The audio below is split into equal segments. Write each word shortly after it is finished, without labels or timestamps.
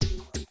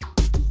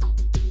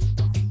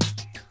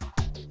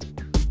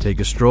Take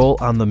a stroll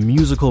on the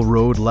musical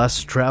road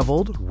less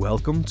traveled.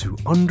 Welcome to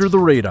Under the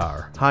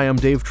Radar. Hi, I'm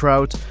Dave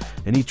Trout,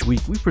 and each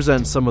week we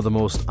present some of the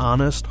most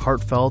honest,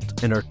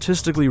 heartfelt, and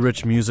artistically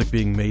rich music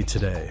being made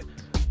today.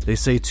 They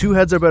say two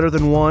heads are better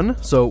than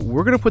one, so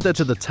we're going to put that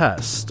to the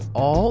test.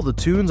 All the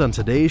tunes on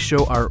today's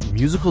show are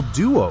musical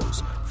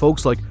duos.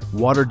 Folks like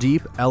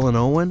Waterdeep, Ellen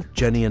Owen,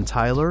 Jenny and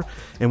Tyler.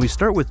 And we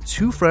start with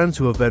two friends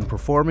who have been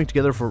performing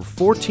together for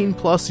 14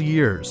 plus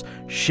years.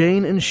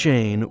 Shane and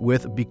Shane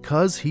with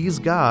Because He's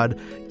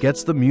God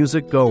gets the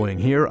music going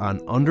here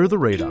on Under the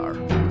Radar.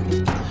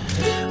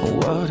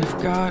 What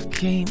if God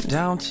came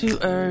down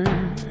to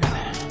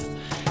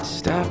earth,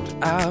 stepped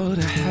out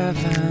of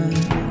heaven,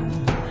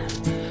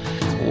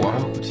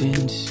 walked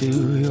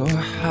into your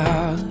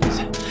house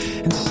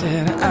and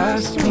said,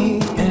 ask me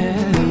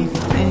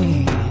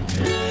anything?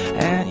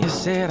 And you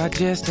said, I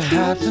just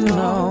have to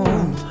know,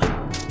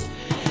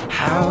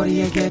 how do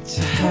you get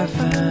to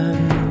heaven?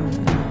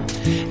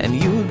 And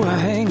you were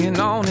hanging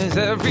on his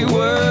every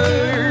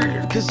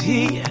word, 'cause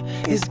he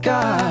is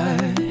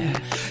God.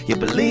 You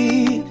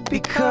believe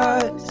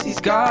because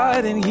he's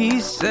God, and he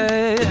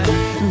said,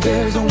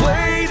 there's a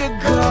way to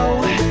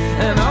go,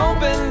 an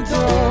open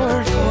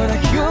door for the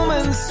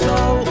human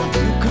soul.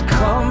 You could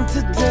come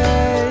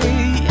today.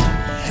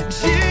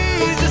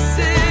 Jesus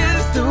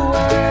is the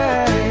way.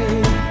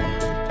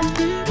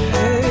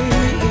 Hey,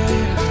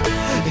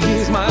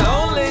 he's my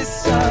only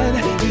son.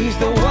 He's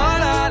the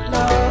one I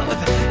love,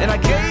 and I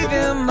gave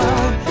him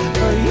up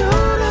for you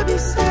to be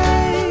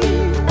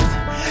saved.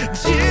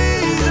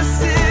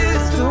 Jesus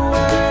is the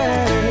way.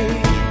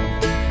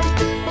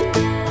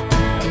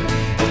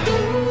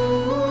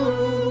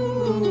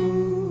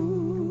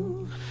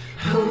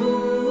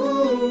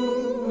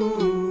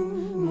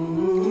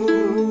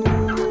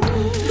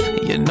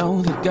 You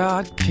know that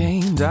God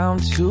came down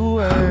to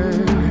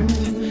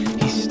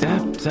earth. He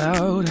stepped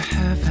out of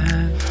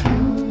heaven,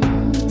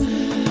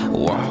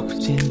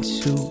 walked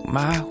into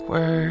my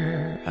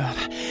world,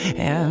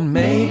 and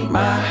made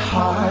my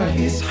heart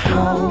his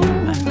home.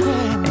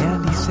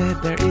 And he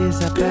said there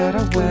is a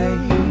better way,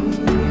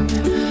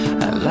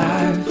 a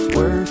life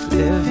worth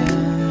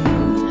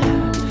living.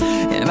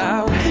 And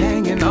I'm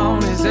hanging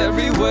on his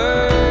every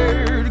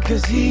word,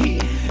 'cause he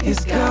is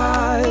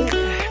God.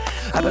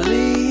 I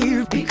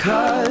believe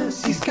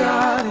because he's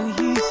God, and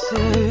he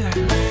said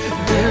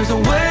there's a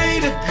way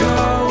to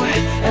go,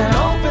 an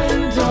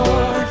open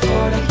door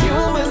for the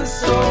human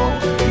soul.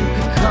 You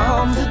can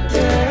come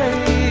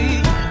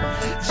today.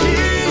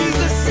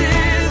 Jesus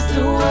is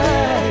the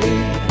way.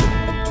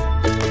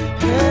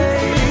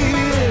 Hey,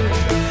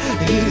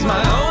 he's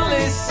my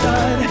only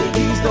son.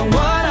 He's the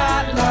one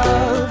I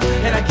love,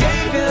 and I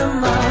gave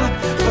him up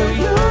for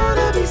you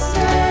to be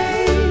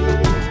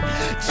saved.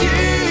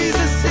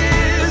 Jesus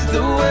is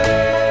the way.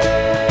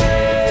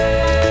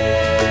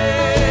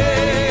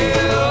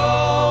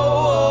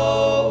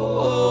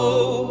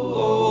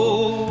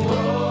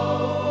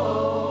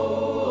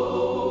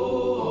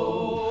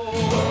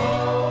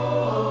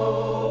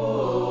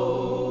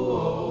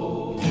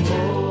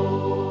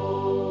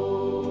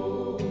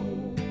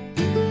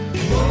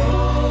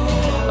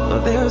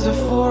 There's a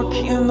fork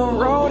in the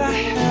road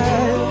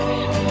ahead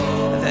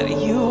that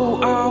you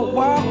are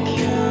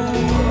walking.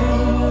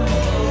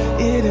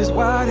 It is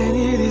wide and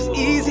it is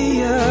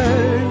easier,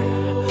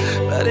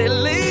 but it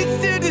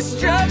leads to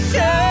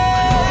destruction.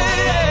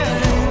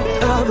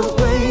 The other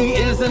way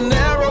is a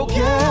narrow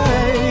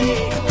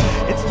gate.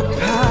 It's the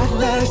path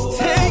less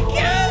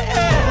taken.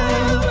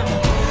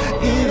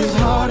 It is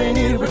hard and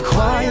it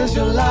requires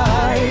your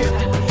life.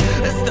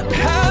 It's the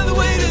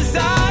pathway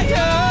desire.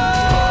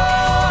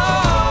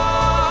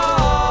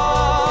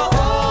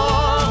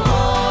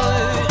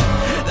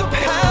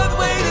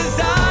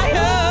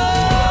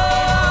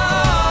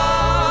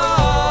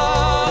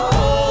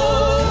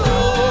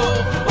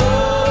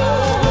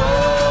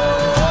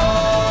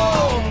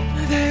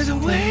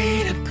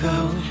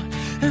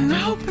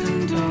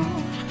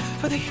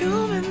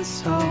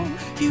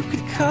 You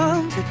could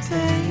come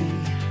today.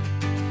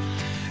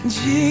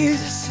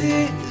 Jesus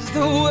is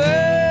the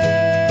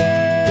way.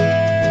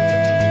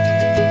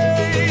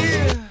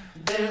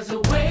 There's a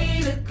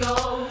way to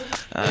go,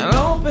 an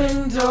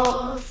open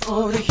door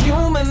for the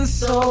human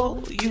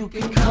soul. You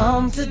can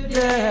come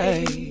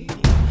today.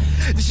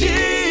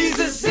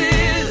 Jesus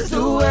is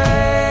the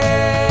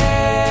way.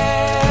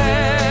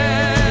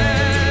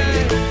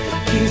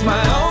 He's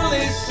my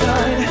only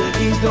son.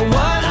 He's the one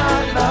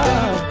I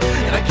love,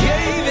 and I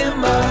gave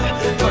him up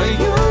for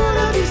you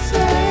to be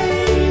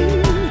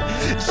saved.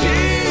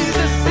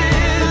 Jesus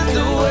is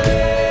the way.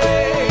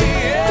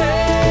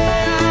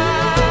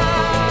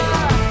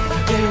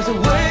 There's a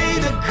way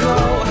to go,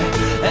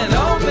 an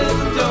open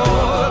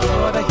door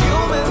for the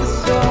human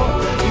soul.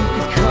 You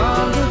can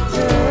come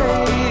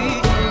today.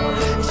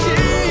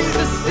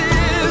 Jesus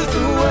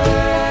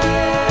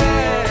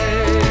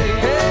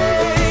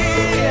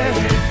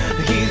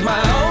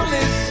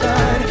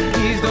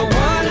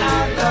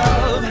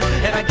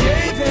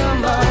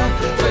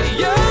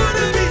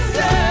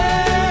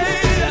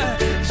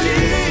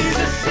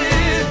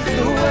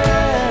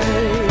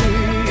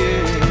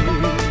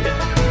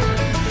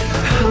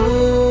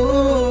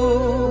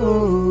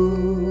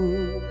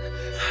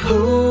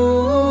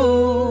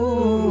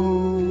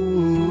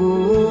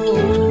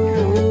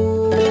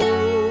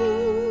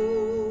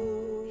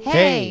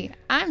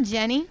I'm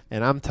Jenny.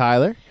 And I'm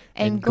Tyler.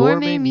 And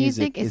Gourmet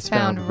Music is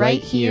found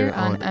right here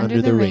on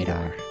Under the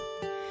Radar.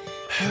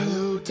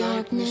 Hello,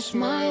 darkness,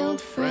 my old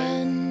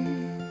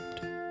friend.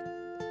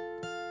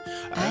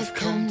 I've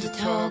come to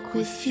talk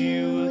with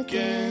you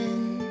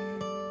again,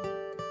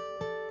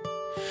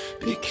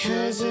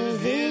 because a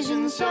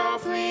vision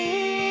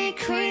softly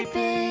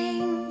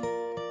creeping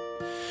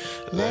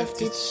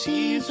left its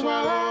seeds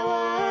while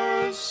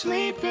I was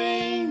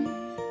sleeping.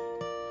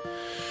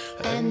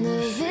 And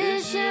the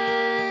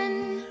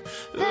vision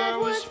that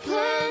was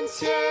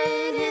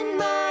planted in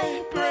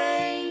my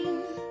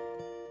brain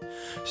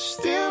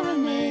still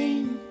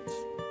remains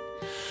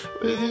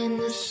within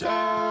the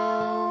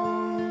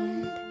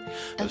sound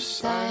of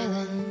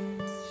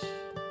silence.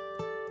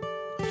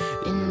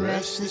 In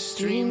restless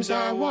dreams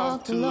I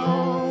walked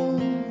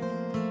alone,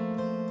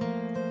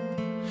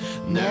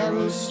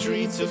 narrow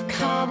streets of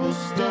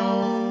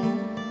cobblestone,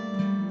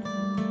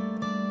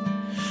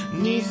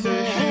 'neath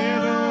the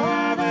halo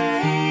of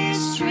a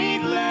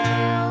street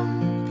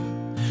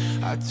lamp.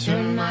 I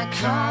turned my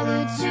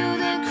collar to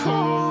the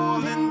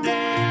cold and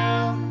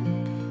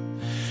damp,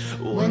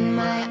 when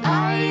my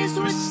eyes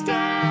were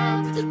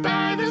stabbed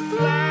by the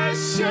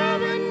flash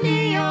of a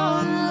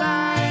neon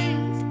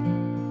light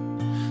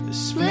that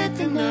split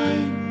the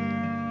night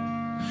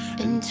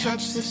and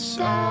touched the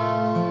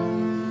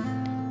sound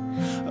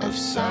of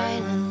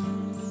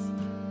silence.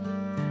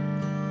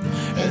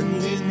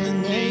 And in the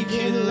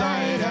naked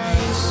light I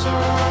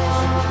saw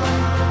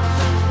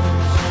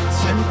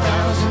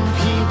 10,000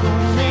 people,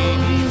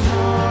 maybe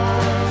more.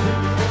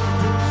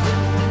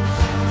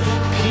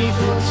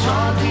 People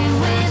talking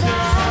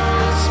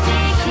without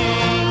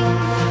speaking,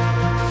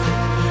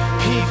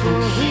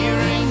 people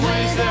hearing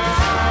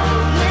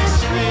without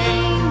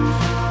listening,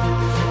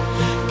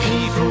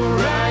 people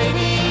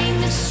writing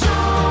the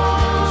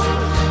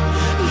songs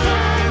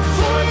that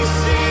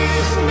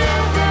voices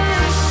never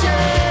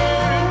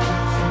share.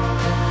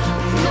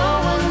 No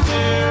one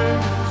dare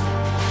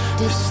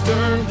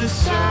disturb the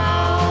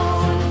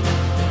sound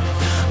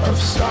of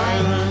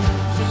silence.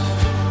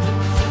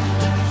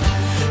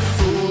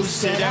 Fools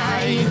said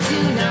I do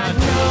not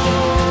know.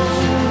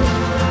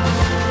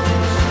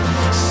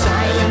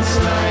 Silence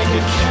like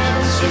a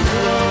cancer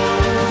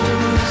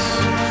grows.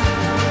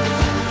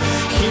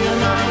 Hear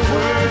my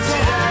words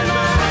and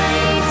I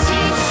might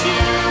teach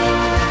you.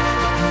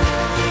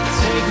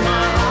 Take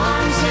my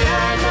arms and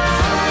I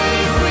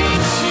might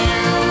reach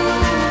you.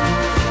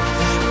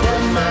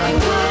 But my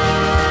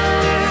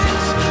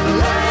words,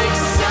 like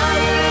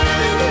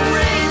silent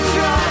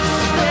raindrops,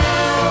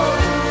 fell,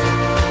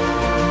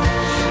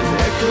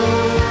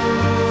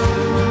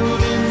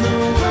 echoed in the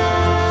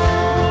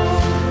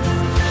wells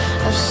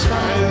of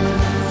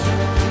silence.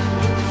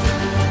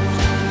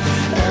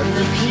 And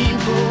the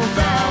people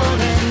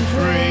bowed and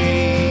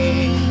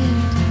prayed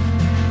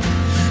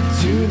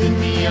to the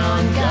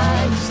neon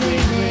gods they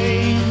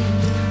made.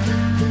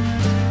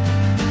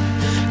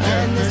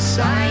 And the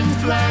sign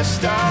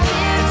flashed out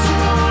its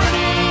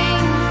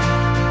warning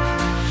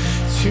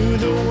to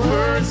the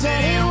words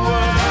that it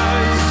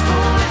was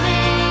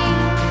forming.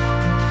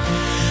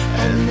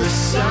 And the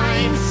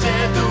sign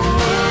said the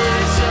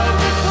words of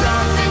the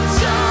prophets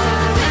are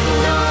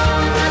written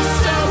on the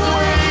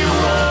subway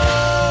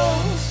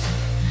walls,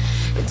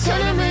 the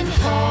tenement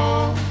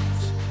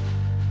halls,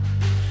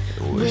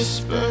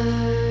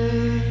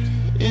 whispered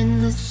in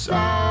the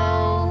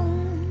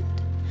sound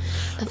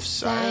of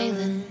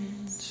silence.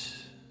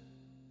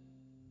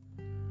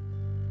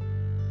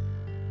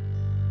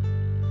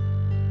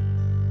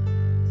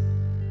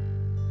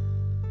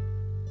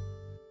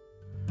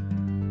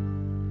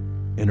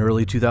 In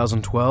early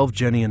 2012,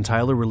 Jenny and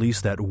Tyler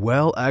released that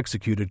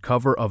well-executed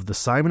cover of the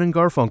Simon &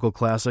 Garfunkel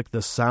classic,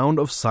 The Sound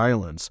of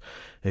Silence.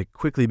 It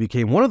quickly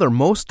became one of their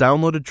most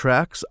downloaded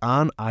tracks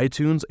on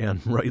iTunes, and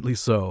rightly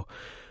so.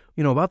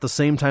 You know, about the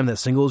same time that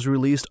single was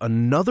released,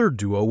 another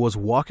duo was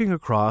walking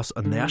across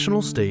a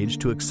national stage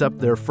to accept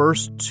their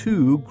first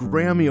 2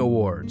 Grammy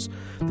Awards.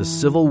 The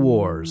Civil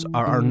Wars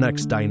are our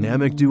next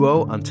dynamic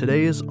duo on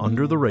today's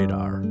Under the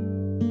Radar.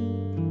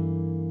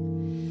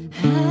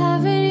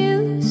 Haven't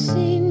you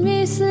seen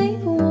me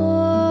sleepwalking?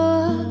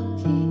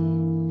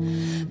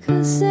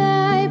 'Cause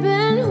I've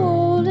been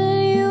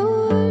holding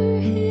your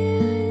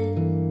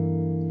hand.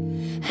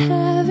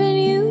 Haven't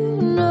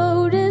you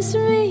noticed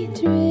me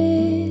drifting?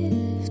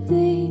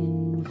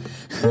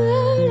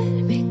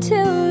 Let me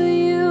tell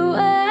you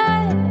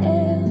I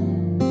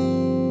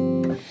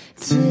am.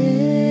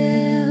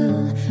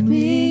 Tell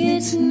me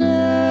it's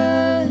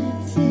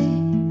nothing.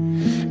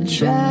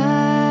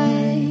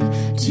 Try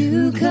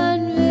to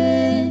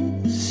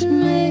convince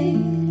me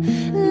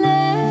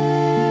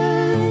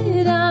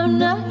that I'm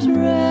not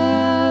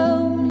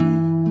drowning.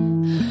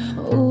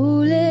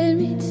 Oh, let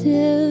me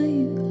tell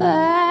you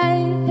I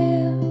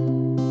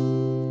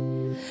am.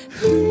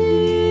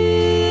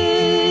 Please,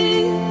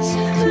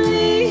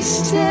 please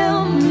tell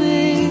me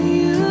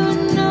you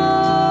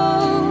know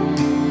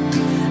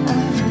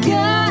I've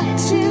got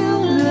to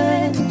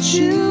let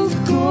you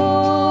go.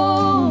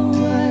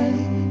 I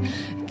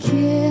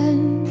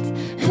can't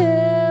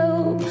help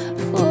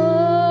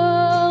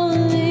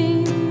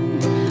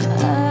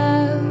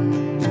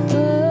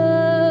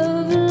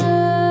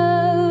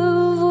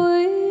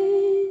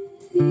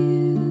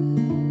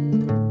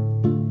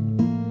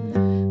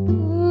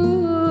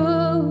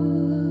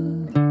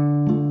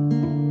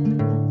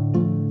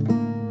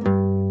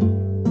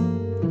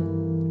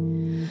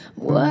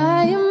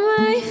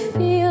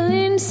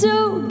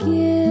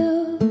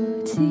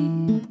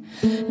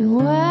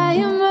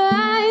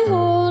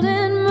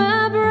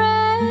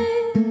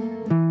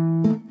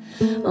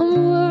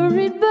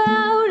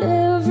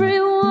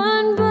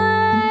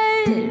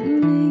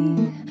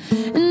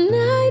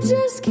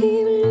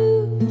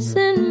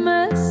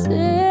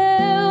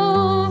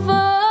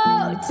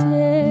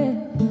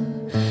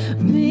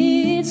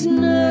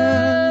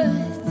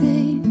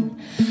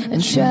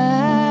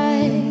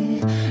try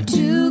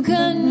to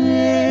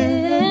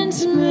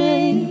convince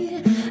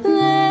me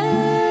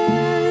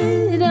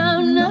that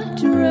I'm not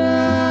drowning.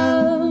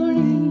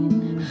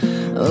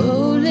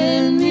 Oh,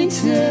 let me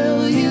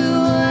tell you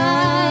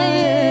I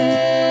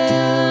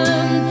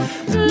am.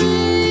 Please,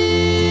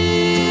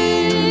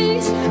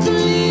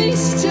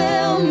 please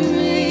tell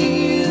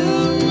me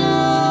you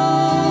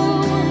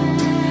know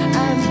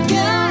I've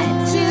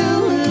got to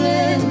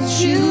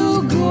let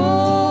you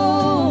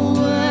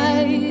go.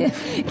 I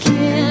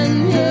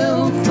can't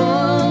help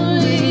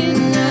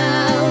falling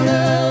out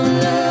of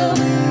love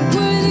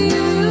with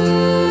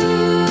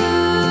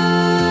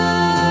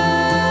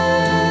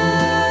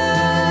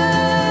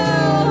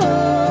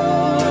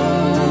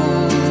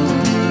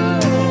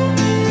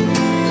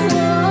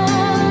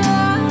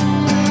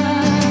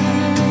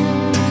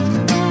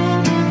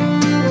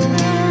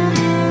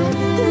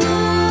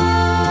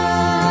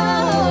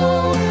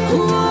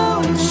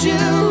Won't you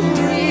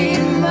read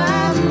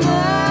my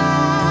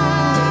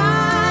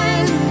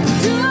mind?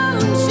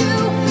 Don't you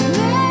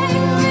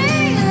make me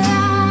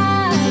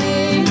lie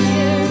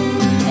here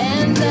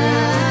and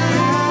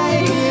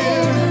lie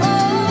here.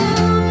 Oh,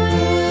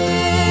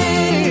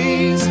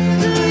 please,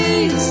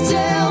 please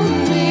tell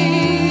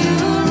me you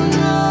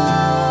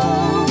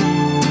know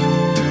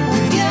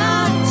I've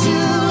got to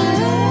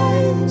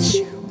let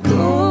you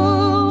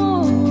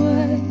go. I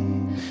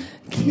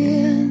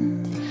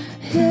can't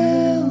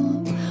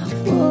help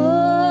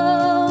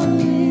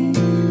falling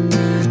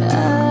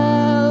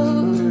out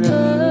of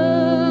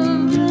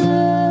love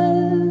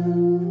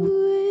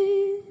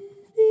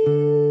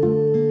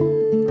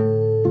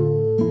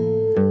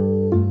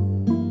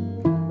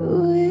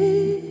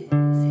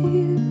with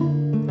you.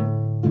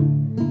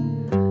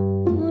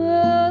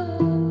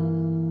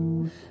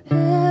 Whoa,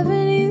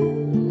 haven't you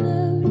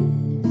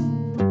noticed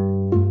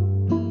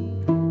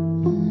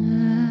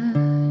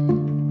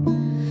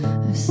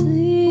I'm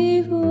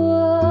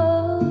sleepwalking?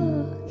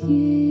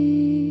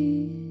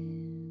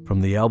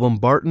 From the album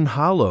Barton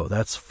Hollow,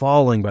 that's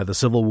Falling by the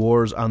Civil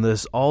Wars on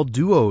this all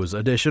duos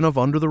edition of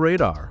Under the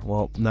Radar.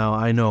 Well, now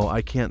I know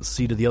I can't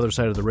see to the other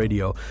side of the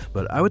radio,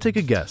 but I would take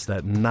a guess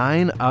that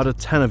 9 out of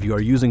 10 of you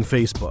are using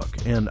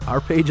Facebook, and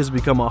our page has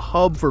become a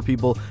hub for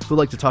people who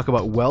like to talk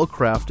about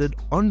well-crafted,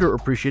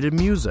 underappreciated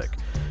music.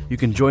 You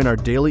can join our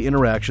daily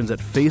interactions at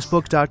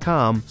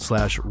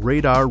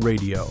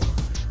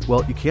facebook.com/radarradio.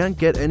 Well, you can't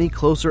get any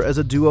closer as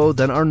a duo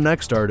than our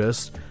next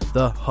artist.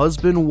 The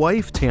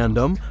husband-wife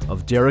tandem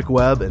of Derek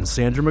Webb and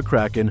Sandra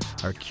McCracken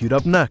are queued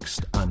up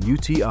next on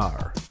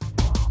UTR.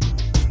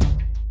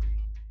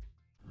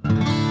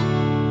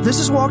 This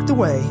is Walked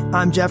Away.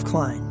 I'm Jeff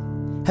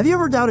Klein. Have you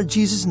ever doubted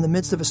Jesus in the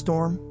midst of a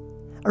storm?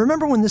 I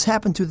remember when this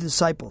happened to the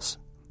disciples.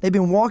 They'd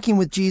been walking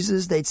with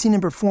Jesus, they'd seen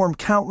him perform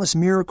countless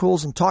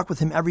miracles and talk with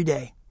him every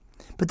day.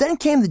 But then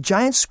came the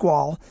giant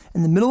squall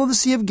in the middle of the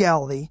Sea of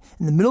Galilee,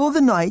 in the middle of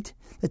the night,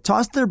 that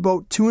tossed their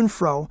boat to and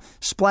fro,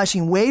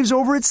 splashing waves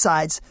over its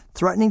sides,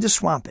 threatening to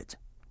swamp it.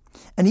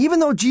 And even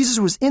though Jesus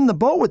was in the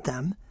boat with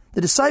them,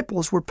 the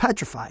disciples were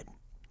petrified.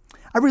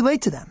 I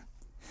relate to them.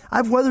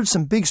 I've weathered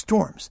some big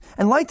storms,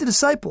 and like the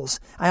disciples,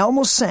 I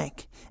almost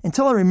sank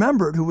until I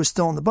remembered who was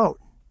still in the boat.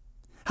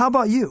 How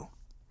about you?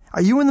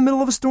 Are you in the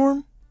middle of a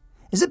storm?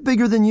 Is it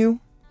bigger than you?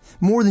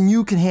 More than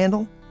you can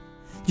handle? Do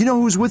you know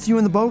who's with you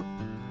in the boat?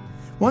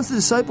 Once the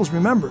disciples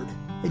remembered,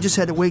 they just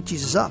had to wake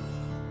Jesus up.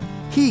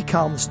 He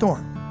calmed the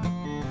storm.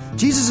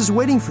 Jesus is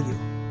waiting for you.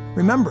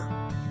 Remember,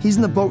 he's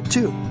in the boat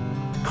too.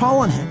 Call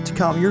on him to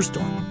calm your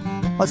storm.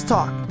 Let's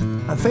talk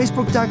on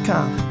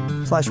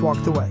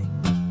Facebook.com/walkedaway.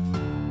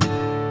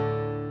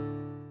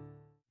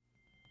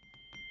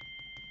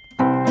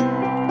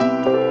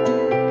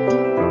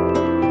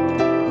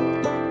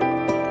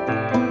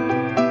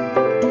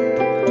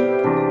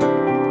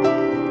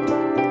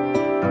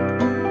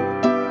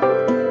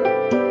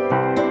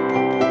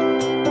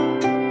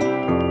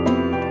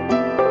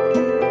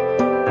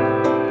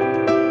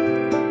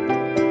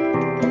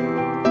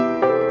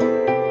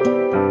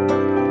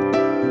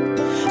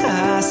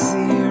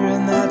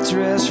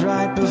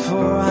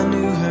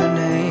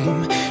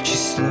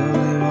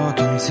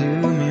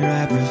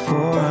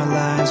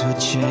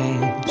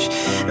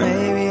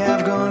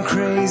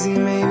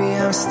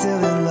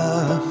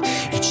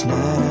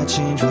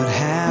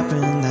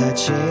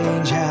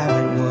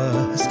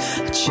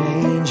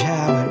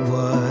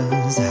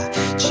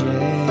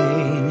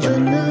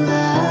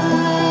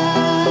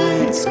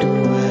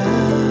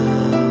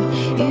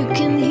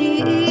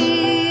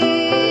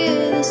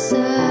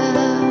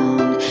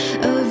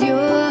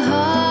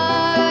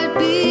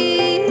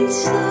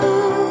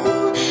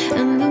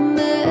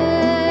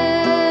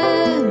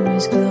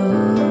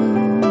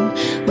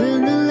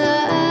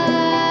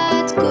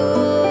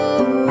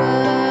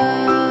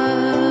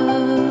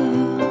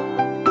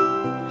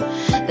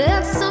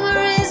 That summer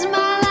is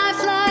my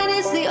lifeline,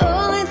 it's the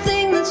only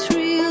thing that's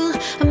real.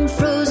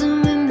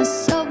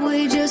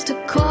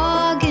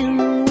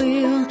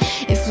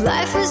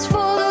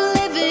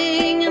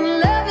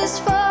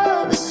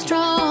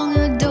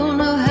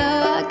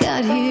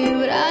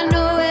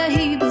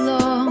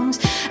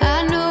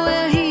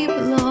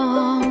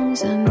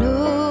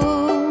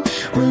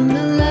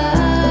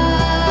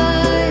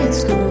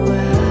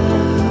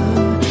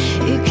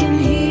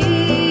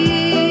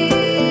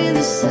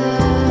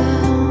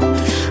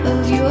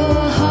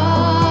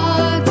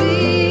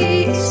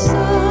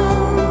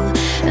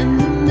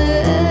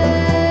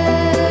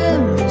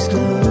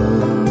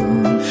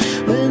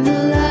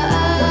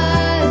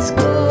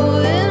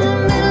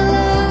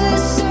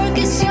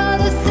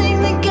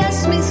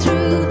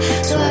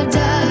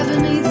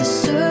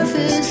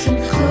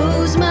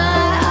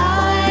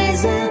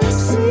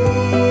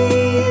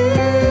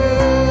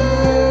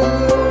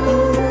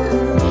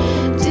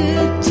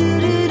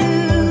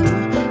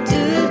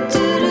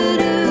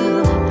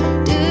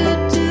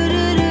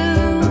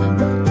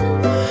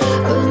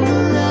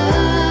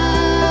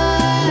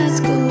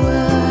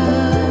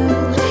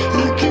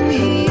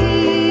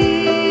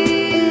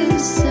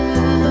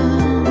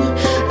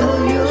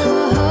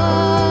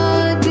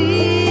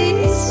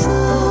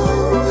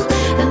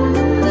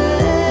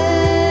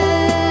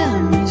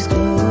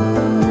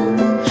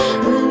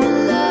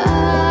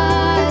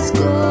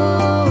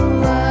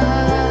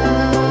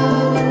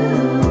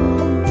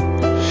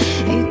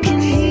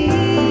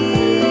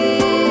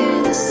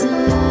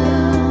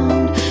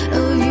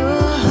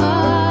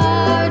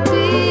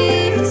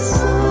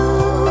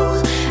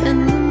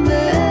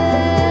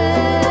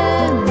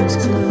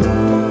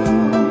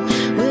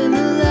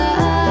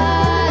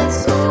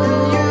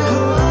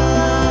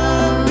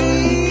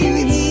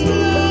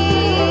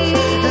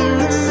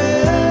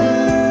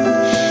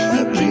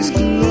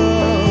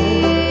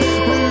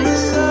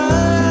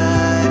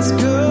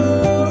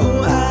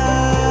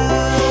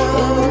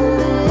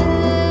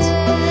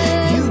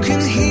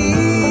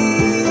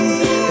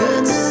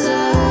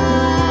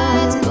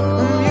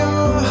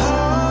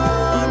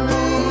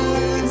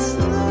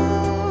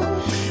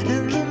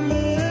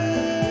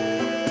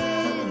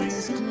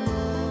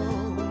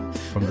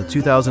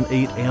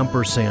 2008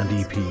 Ampersand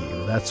EP.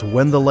 That's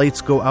When the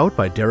Lights Go Out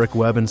by Derek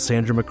Webb and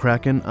Sandra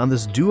McCracken on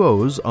this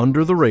duo's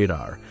Under the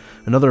Radar.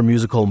 Another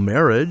musical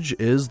marriage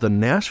is the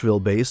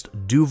Nashville-based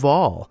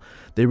Duval.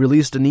 They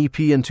released an EP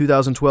in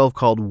 2012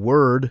 called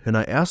Word, and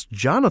I asked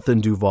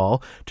Jonathan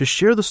Duval to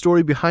share the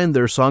story behind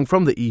their song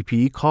from the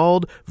EP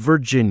called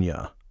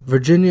Virginia.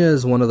 Virginia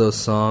is one of those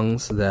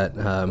songs that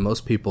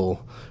most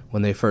people,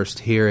 when they first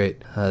hear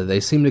it, they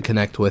seem to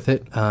connect with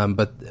it,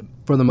 but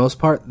for the most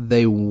part,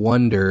 they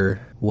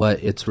wonder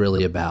what it's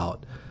really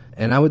about.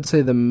 And I would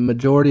say the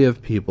majority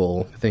of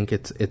people think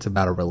it's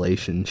about a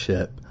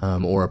relationship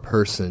or a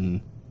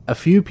person. A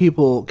few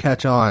people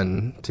catch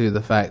on to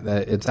the fact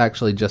that it's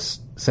actually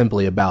just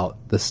simply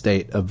about the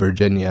state of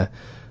Virginia.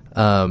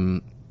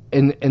 And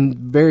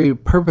very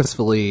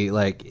purposefully,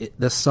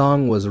 the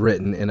song was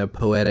written in a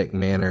poetic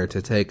manner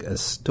to take a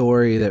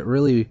story that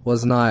really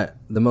was not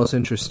the most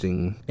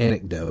interesting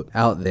anecdote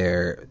out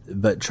there,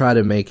 but try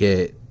to make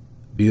it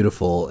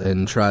beautiful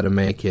and try to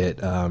make it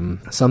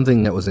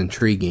something that was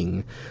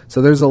intriguing.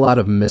 So there's a lot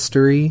of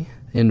mystery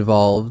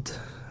involved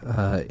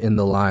in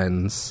the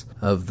lines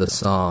of the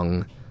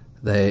song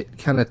that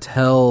kind of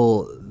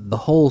tell the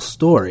whole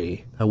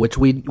story, which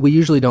we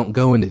usually don't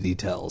go into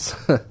details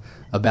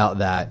about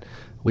that.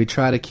 We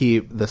try to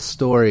keep the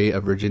story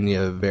of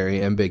Virginia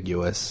very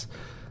ambiguous,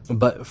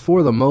 but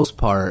for the most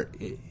part,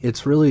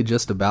 it's really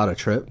just about a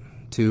trip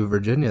to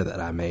Virginia that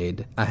I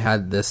made. I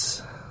had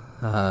this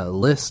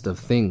list of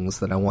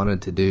things that I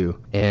wanted to do,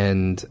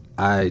 and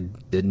I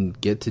didn't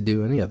get to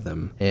do any of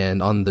them.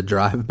 And on the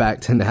drive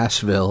back to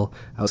Nashville,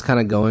 I was kind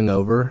of going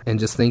over and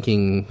just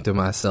thinking to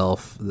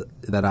myself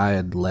that I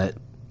had let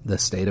the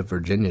state of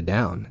Virginia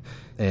down,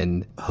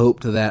 and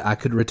hoped that I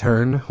could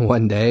return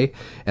one day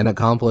and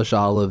accomplish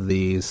all of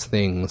these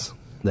things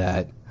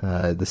that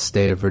the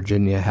state of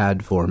Virginia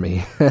had for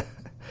me.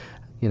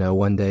 You know,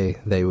 one day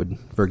they would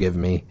forgive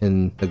me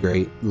in the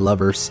great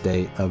lover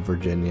state of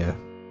Virginia.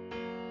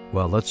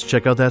 Well, let's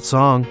check out that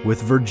song.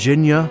 With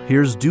Virginia,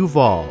 here's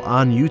Duval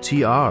on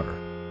UTR.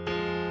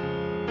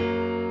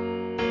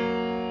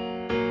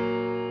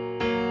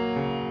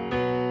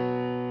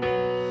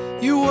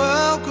 You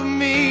welcome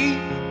me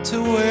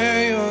to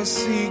where your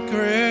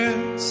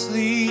secrets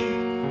sleep.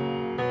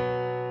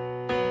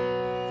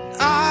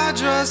 I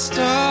dressed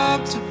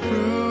up to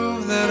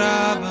prove that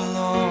I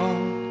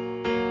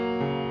belong,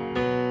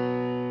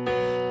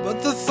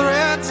 but the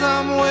threads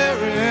I'm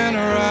wearing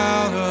are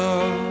out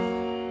of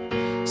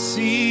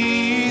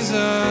season.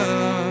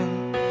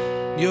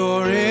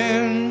 Your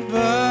invitation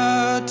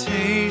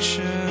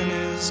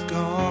is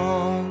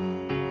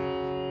gone.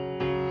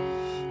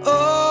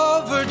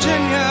 Oh,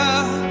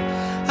 Virginia,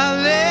 I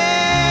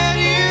let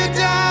you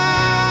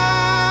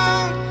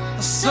down. I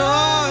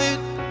saw it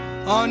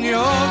on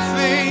your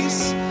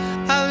face.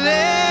 I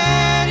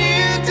let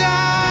you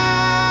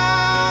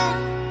down.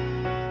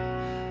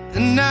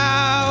 And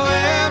now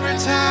every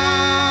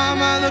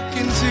time I look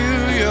into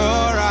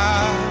your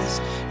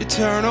eyes, you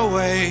turn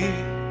away.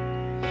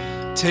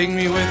 Take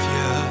me with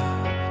you,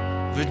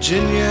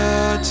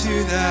 Virginia,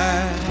 to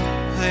that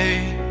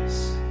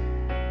place.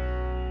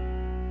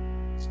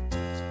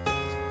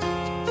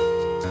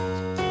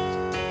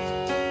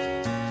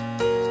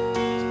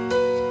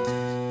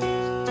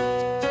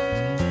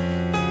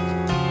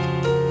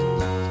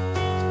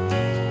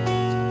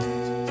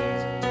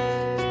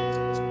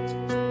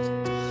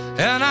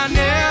 And I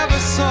never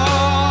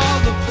saw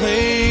the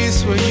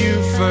place where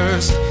you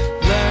first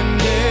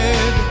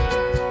landed,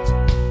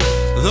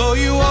 though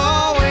you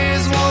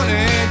always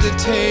wanted to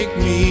take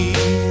me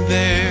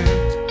there.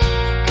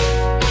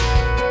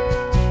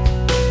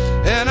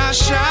 And I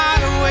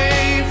shied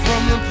away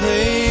from the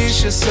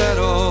place you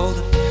settled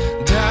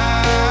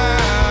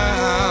down.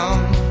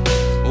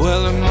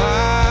 Well, am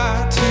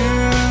I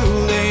too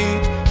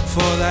late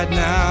for that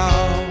now?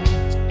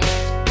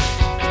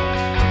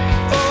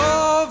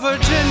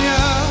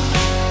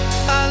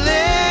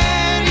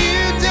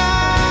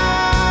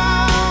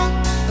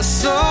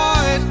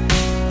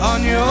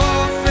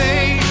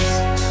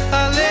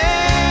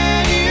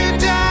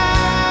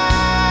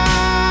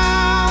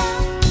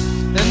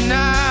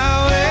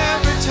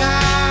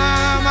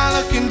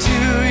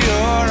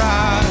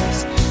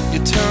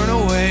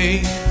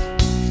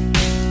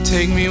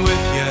 Take me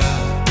with you,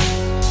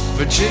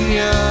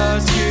 Virginia,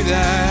 to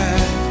that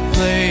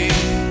place.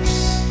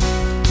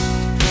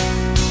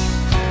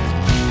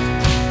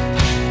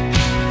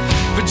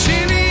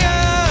 Virginia,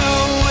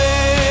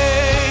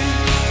 wait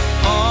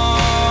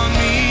on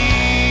me.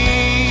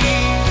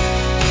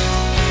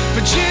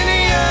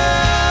 Virginia,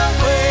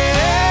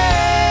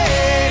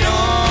 wait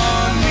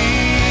on me.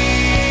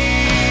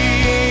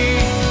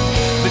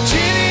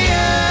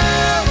 Virginia,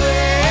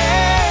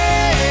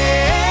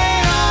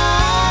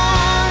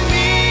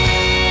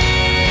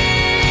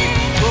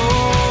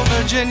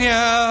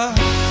 Virginia,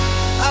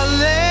 I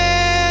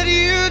let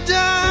you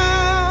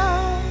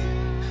down.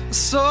 I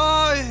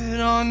saw it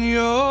on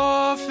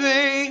your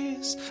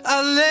face.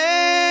 I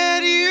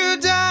let you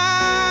down.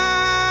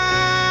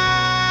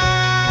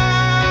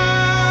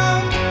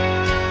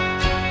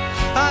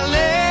 I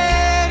let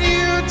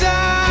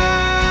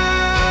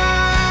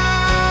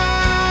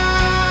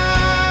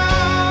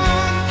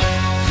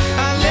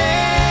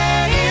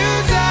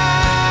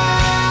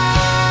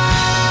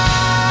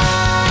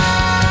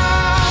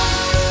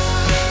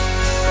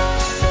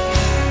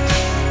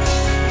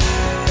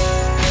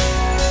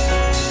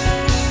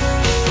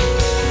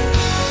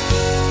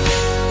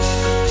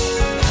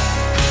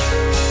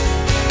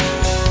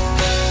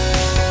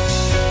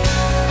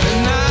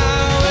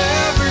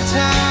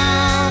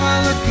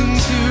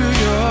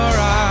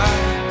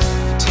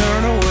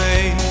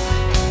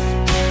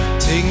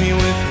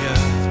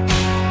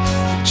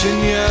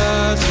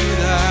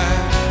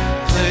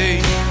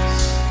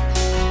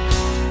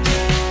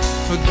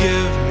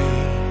give me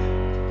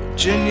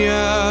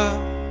Virginia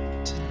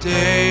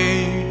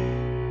today.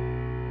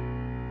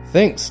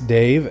 Thanks,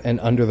 Dave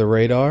and Under the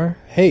Radar.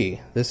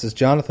 Hey, this is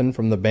Jonathan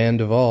from the band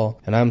Duvall,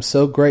 and I'm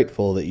so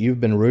grateful that you've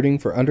been rooting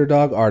for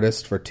Underdog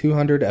Artists for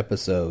 200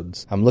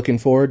 episodes. I'm looking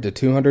forward to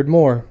 200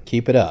 more.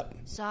 Keep it up.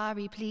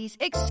 Sorry, please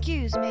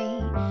excuse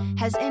me.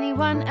 Has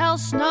anyone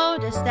else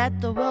noticed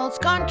that the world's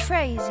gone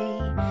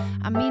crazy?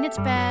 I mean, it's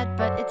bad,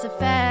 but it's a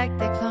fact.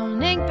 They're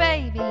cloning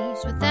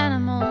babies with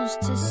animals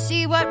to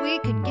see what we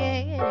could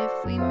get if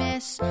we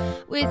mess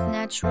with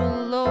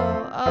natural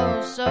law.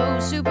 Oh, so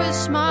super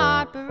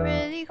smart, but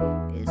really,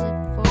 who is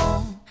it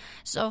for?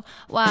 So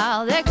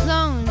while they're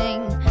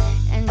cloning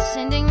and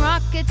sending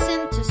rockets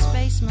into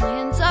space,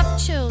 millions of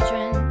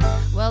children,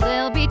 well,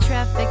 they'll be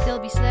trafficked, they'll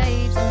be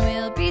slaves, and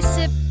we'll be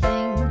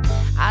sipping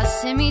our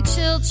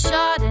semi-chilled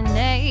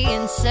Chardonnay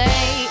and say,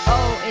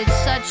 oh, it's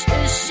such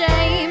a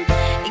shame.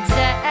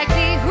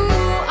 Exactly who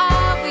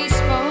are we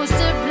supposed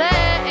to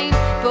blame?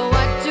 But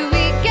what do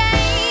we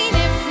gain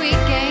if we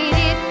gain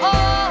it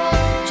all?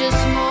 Just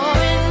more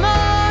and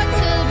more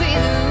till we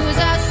lose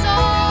our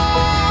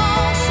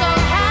soul. So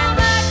how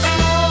much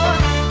more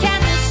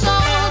can this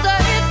older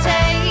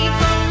take?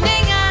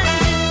 Running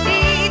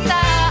underneath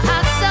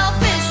our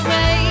selfish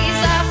ways.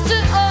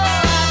 After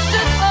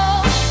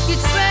all,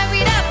 you'd swear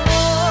we'd have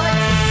more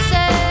to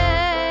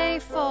say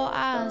for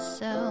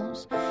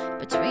ourselves.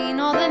 Between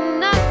all the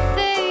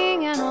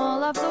nothing and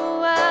all of the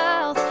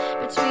wealth,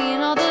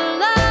 between all the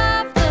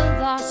love, the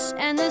loss,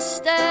 and the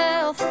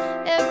stealth,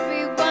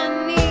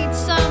 everyone needs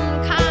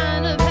some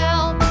kind of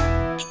help.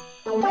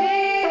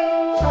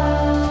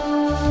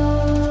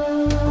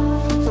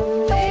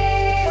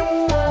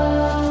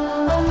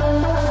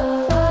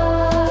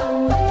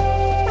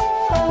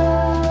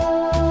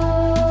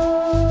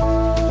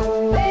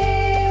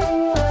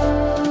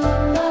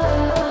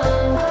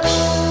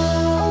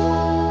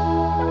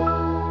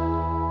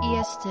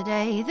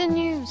 Yesterday the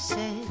news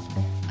said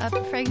a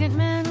pregnant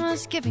man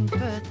was giving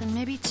birth, and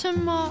maybe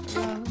tomorrow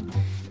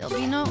there'll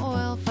be no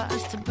oil for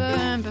us to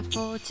burn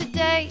before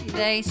today.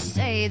 They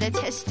say they're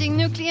testing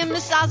nuclear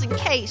missiles in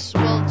case,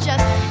 well,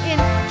 just in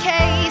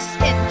case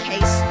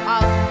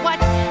of what?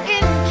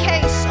 In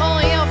case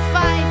all your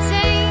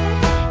fighting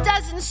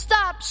doesn't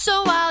stop.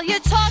 So while you're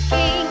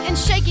talking and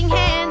shaking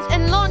hands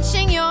and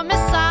launching your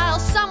missile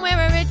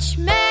somewhere, a rich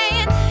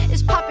man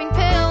is popping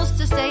pills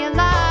to stay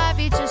alive.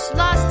 He just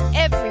lost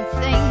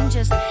everything,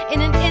 just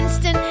in an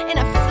instant, in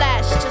a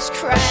flash, just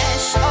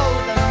crash.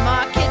 Oh, the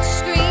market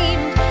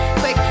screamed,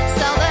 quick,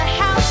 sell the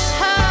house,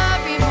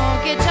 hurry,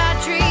 mortgage our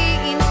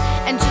dreams,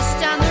 and just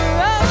down the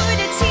road,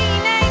 a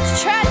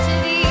teenage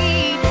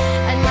tragedy.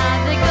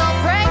 Another girl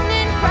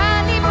pregnant,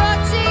 proudly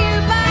brought to you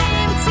by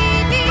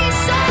MTV.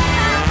 So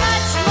how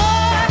much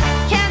more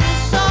can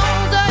this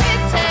older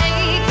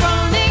take?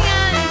 Rolling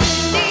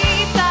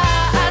underneath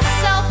our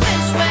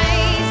selfish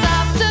ways.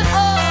 After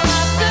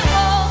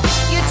all,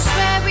 you'd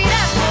swear we'd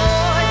have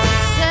more to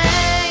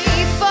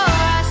say for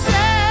ourselves.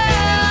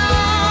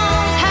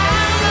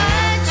 How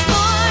much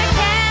more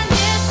can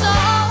this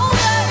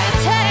older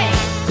take?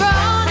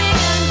 Groaning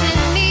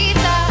underneath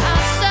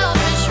our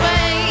selfish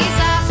ways.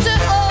 After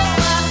all,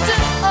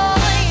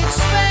 you'd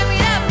swear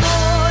we'd have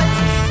more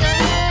to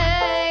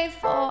say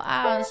for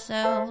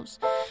ourselves.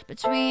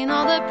 Between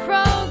all the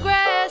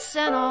progress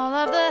and all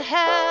of the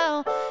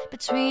hell,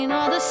 between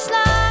all the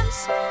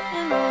slums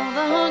and all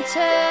the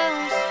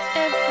hotels,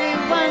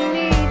 everyone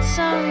needs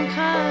some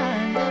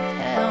kind of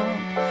help.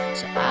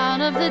 So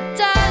out of the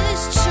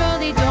dust,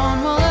 surely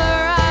dawn will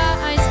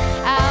arise.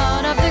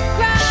 Out of the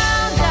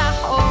ground, our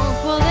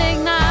hope will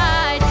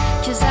ignite.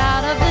 'Cause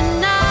out of the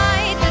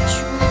night, the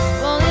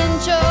truth will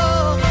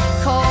endure.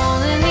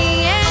 Cold in the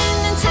end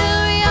until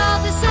we all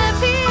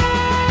disappear.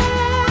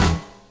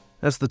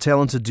 That's the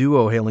talented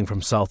duo hailing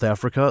from South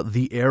Africa,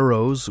 The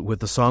Arrows,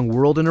 with the song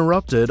World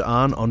Interrupted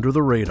on Under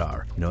the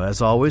Radar. You know,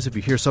 as always, if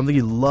you hear something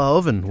you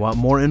love and want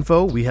more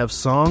info, we have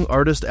song,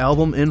 artist,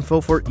 album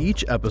info for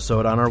each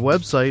episode on our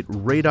website,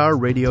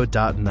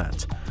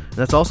 radarradio.net. And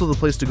that's also the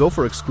place to go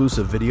for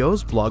exclusive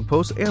videos, blog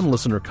posts, and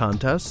listener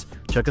contests.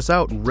 Check us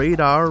out,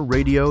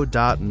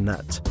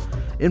 radarradio.net.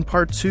 In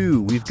part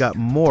 2, we've got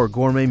more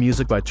gourmet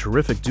music by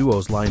terrific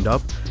duos lined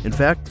up. In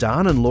fact,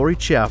 Don and Lori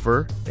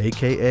Chaffer,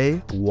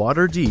 a.k.a.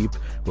 Water Deep,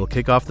 will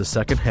kick off the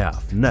second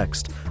half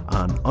next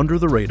on Under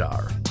the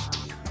Radar.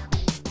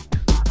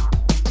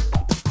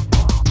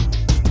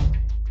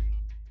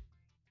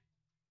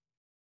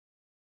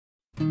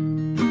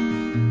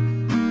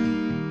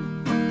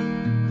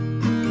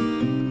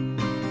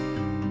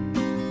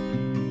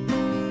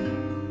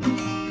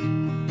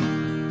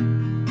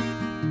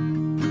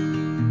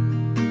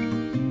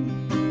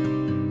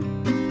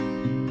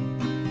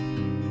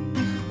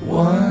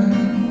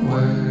 One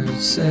word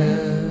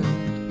said,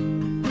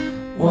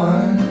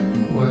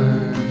 one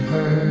word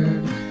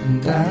heard,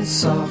 and that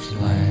soft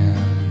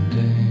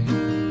landing,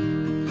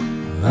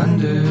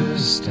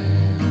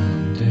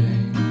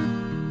 understanding.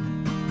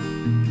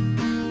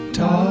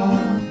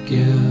 Talk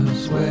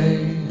gives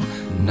way,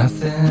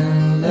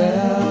 nothing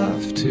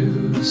left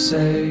to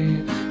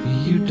say,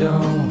 You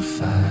don't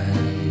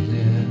fight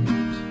it,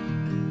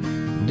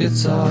 and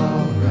it's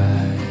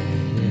alright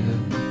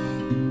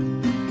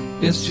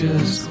if it's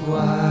just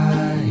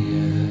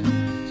quiet.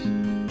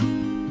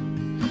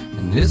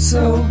 And it's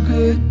so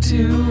good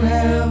to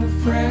have a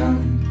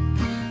friend.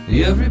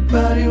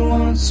 Everybody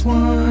wants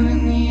one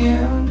in the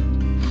end,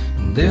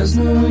 and there's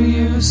no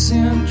use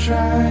in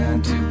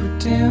trying to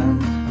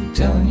pretend. I'm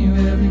telling you,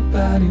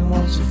 everybody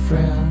wants a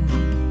friend.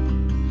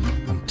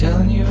 I'm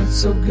telling you, it's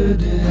so good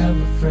to have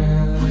a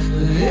friend.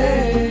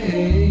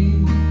 Hey,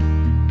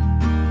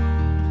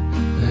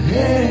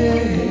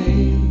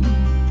 hey,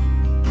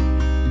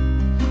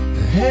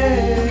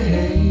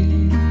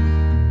 hey,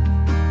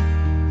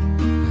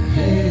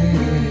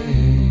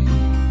 hey.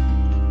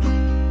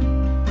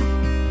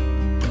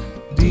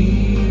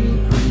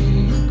 Deep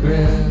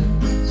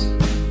regrets,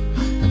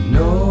 and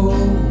no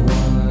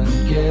one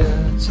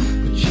gets,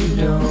 but you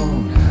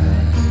don't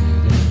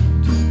hide it.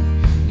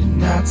 You're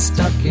not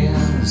stuck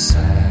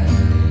inside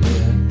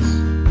it.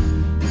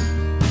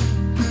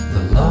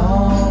 The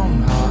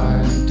long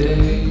hard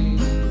day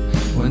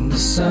when the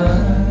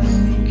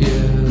sun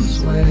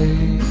gives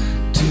way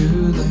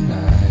to the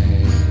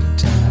night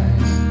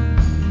time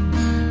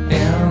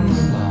and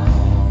the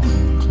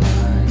long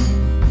climb,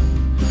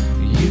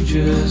 you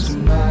just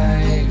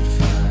might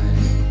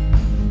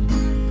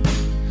find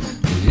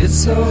that it's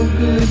so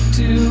good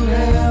to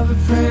have a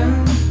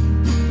friend.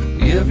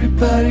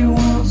 Everybody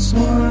wants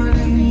one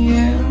in the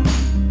end,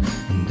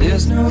 and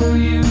there's no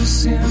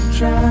use in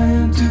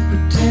trying to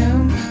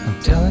pretend. I'm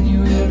telling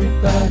you,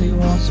 everybody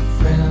wants a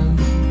friend.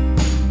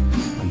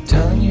 I'm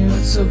telling you,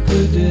 it's so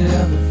good to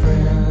have a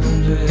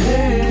friend.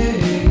 Hey,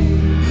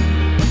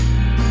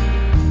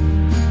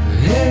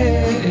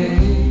 hey,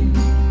 hey,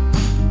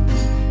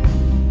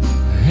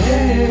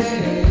 hey.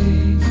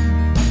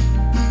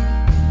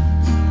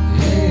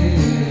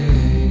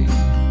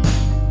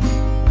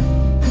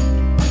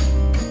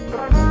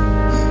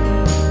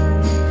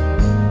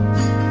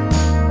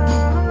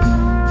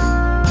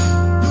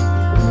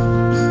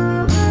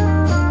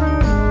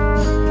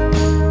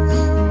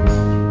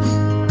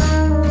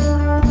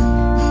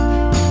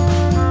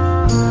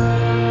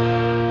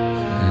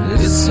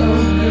 So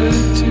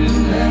good to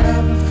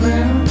have a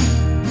friend.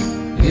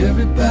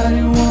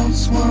 Everybody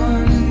wants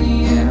one in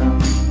the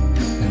end,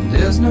 and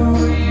there's no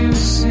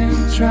use in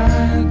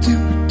trying to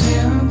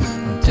pretend.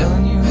 I'm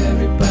telling you,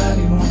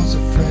 everybody wants a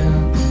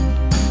friend.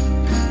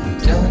 I'm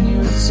telling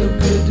you, it's so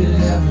good to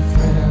have a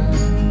friend.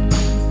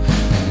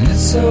 And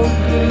it's so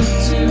good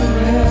to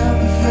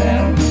have a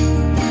friend.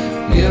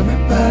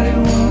 Everybody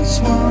wants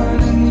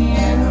one in the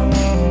end,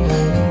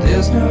 and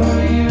there's no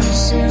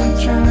use in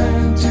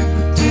trying to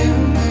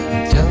pretend.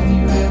 I'm telling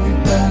you,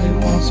 everybody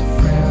wants a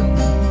friend.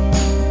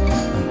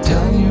 I'm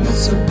telling you,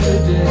 it's so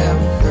good to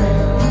have a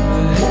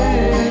friend.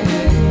 Hey,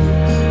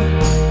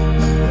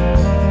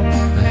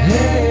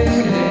 hey,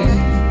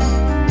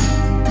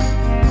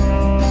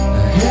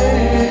 hey, hey.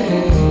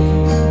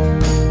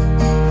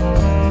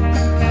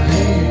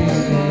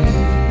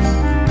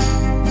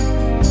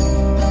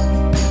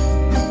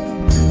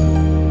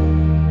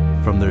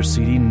 From their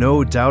CD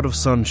No Doubt of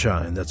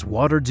Sunshine, that's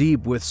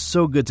Waterdeep with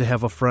So Good to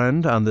Have a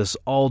Friend on this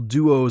all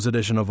duos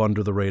edition of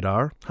Under the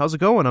Radar. How's it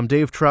going? I'm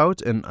Dave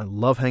Trout, and I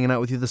love hanging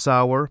out with you this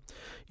hour.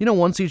 You know,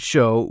 once each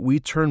show, we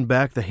turn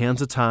back the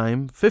hands of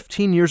time,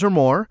 15 years or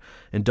more,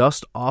 and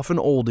dust off an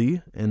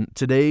oldie, and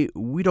today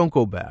we don't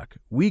go back.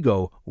 We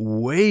go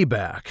way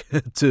back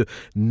to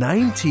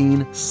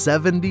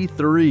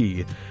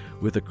 1973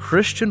 with a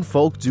Christian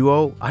folk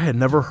duo I had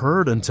never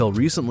heard until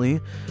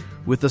recently,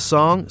 with the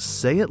song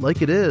Say It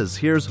Like It Is.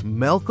 Here's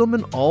Malcolm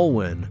and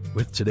Alwyn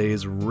with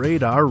today's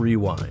Radar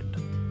Rewind.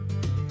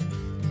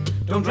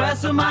 Don't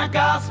dress up my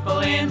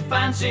gospel in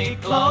fancy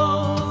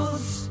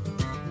clothes.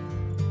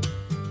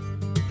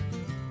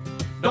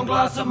 Don't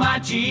gloss up my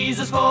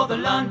Jesus for the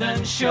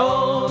London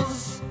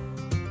shows.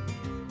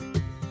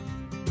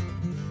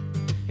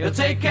 He'll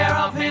take care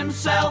of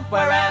himself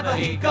wherever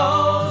he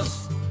goes.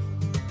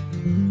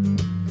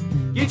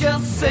 You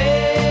just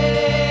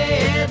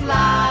say it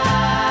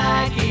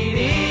like it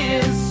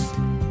is.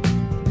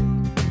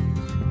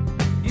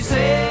 You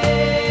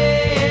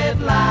say it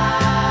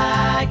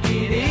like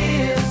it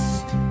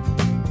is.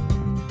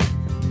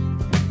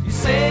 You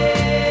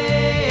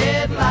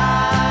say it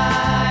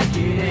like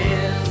it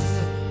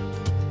is.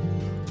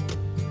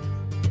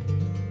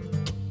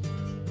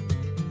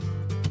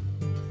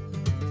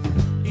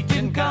 He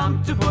didn't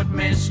come to put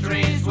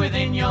mysteries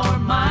within your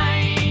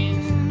mind,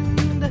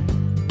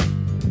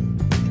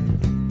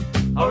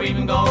 or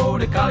even go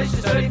to college to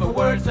study for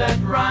words that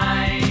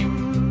rhyme.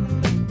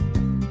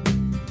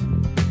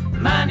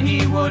 Man,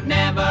 he would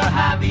never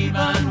have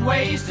even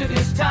wasted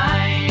his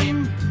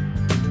time.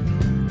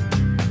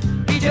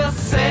 He just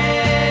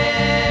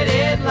said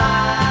it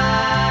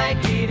like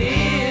it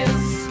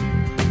is.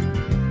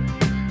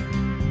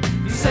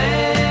 He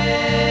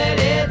said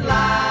it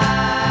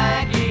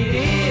like it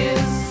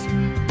is.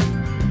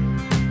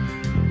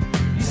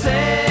 He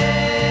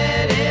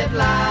said it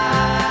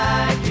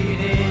like it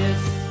is.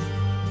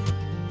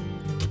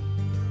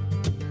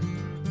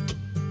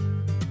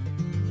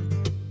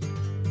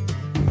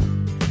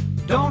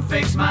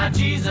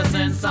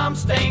 some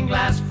stained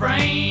glass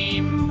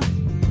frame.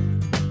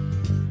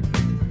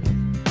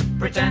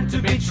 Pretend to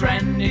be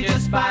trendy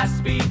just by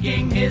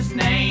speaking his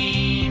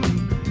name.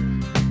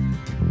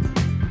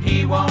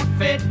 He won't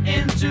fit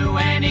into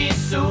any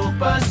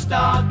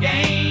superstar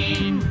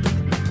game.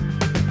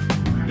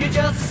 You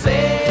just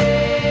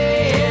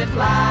say it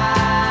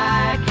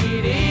like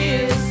it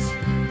is.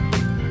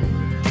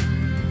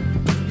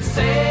 You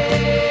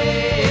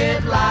say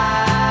it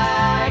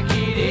like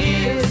it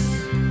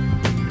is.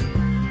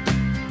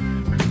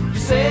 You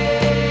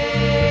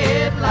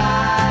say it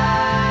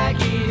like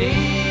it is.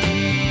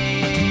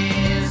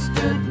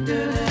 Do, do,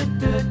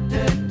 do,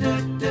 do, do,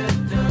 do,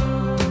 do.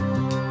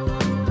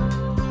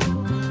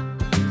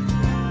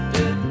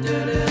 Do, do,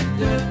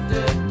 do,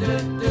 do, do,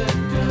 do,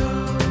 do.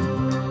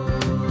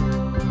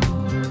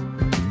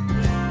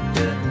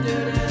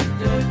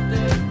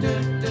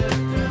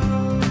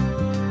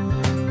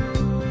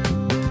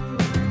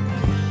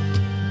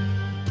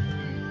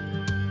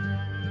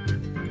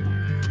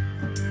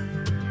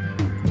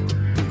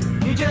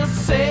 You just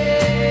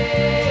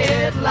say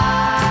it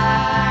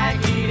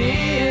like it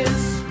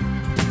is.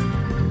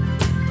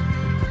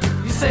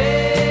 You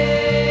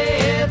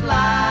say it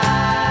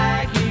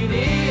like it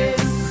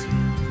is.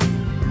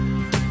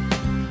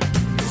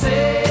 You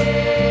say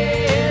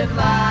it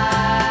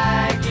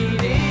like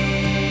it is.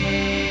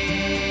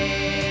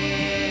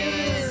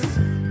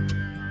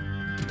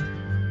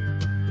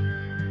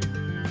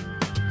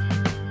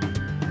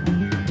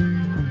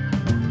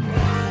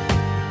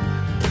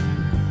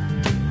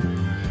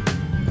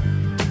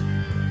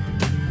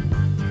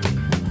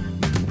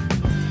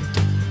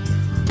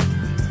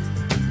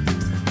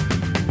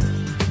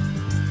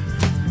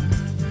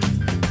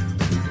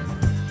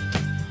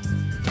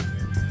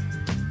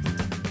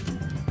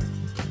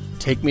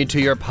 Take me to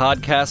your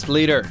podcast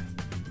leader.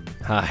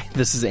 Hi,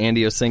 this is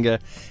Andy Osinga,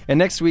 and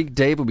next week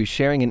Dave will be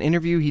sharing an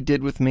interview he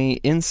did with me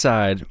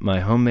inside my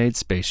homemade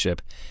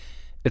spaceship.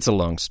 It's a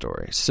long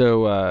story,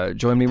 so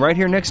join me right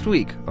here next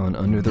week on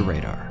Under the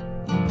Radar.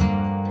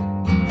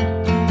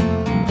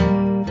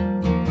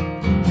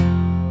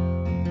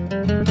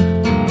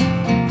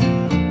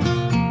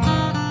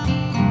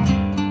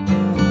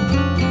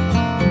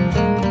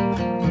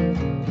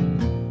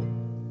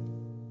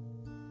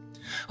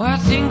 Well, I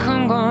think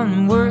I'm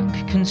gonna work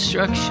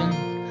construction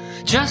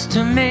just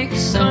to make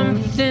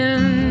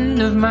something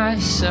of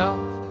myself.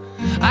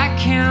 I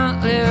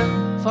can't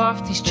live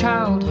off these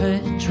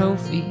childhood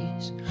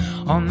trophies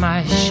on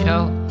my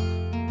shelf.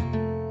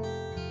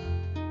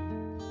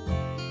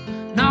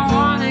 And I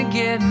wanna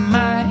get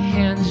my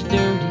hands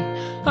dirty,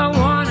 I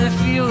wanna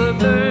feel the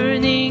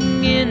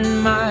burning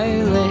in my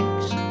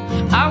legs.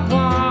 I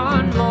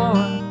want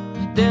more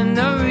than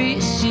the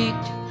receipt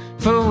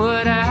for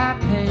what I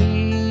paid.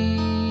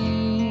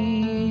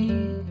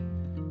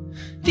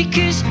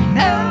 Because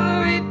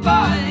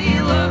everybody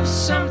loves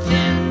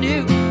something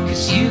new,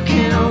 'cause you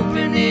can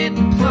open it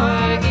and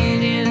plug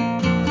it in,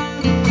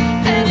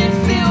 and it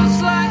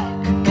feels like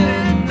a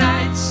good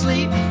night's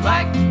sleep,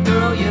 like the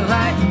girl you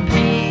like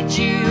paid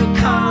you a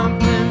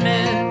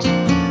compliment.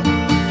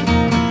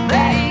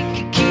 They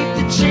could keep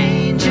the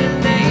change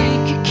and they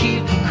could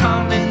keep it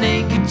coming,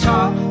 they could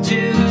talk to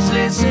who's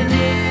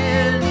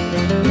listening,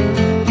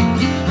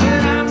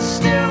 but I'm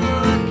still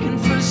looking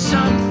for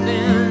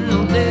something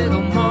a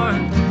little more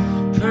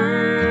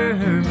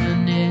permanent.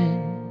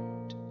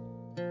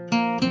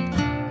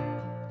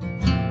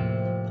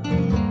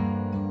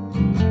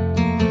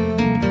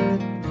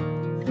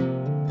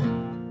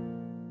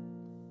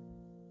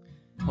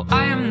 Well,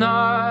 I am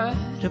not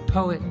a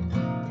poet.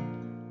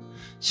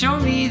 Show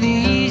me the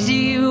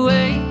easy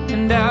way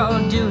and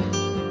I'll do it.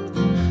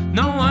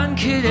 No one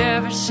could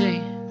ever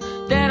say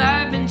that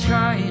I've been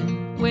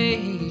trying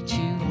way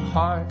too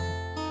hard.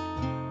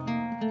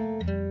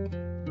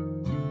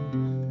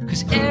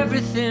 'Cause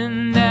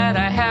everything that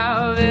I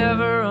have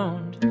ever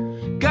owned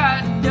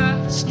got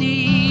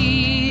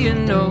dusty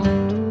and old,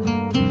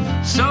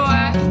 so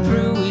I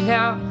threw it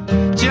out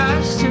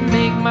just to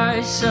make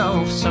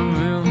myself some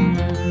room.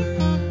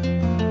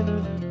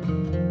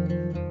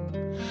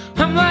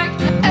 I'm like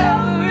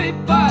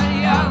everybody,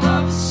 I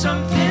love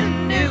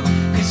something new,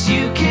 'cause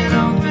you can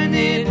open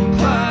it and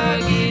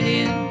plug it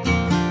in,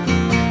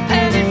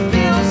 and it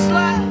feels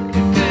like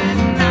a good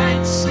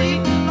night's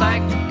sleep,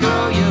 like the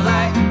girl you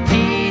like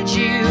paid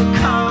you a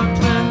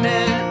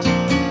compliment.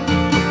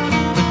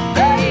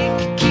 But they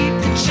could keep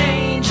the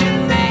change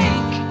and they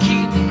could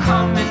keep it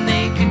coming,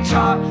 they could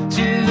talk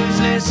to who's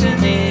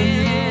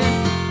listening,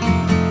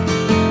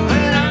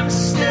 but I'm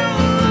still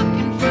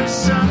looking for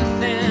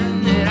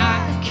something that I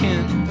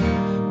can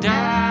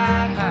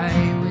die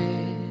with.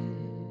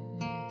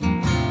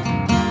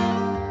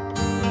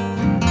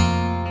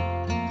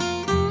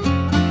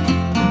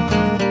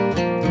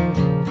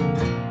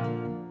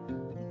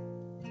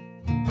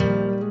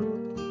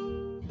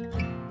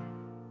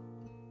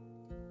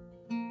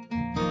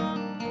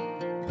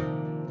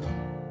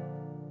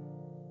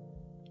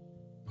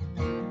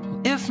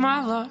 If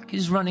my luck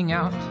is running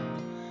out,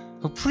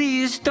 oh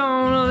please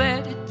don't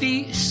let it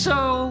be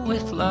so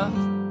with love.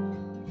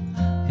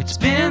 It's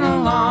been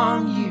a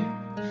long year,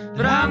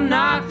 but I'm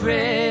not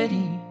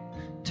ready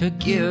to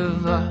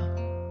give up.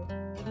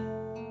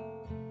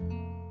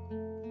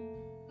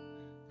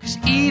 'Cause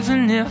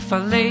even if I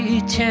lay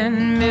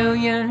 10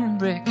 million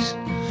bricks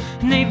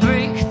and they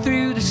break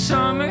through the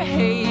summer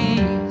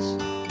haze,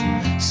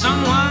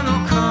 someone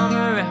will come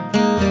around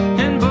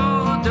and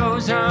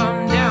bulldoze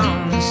them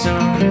down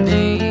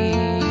someday.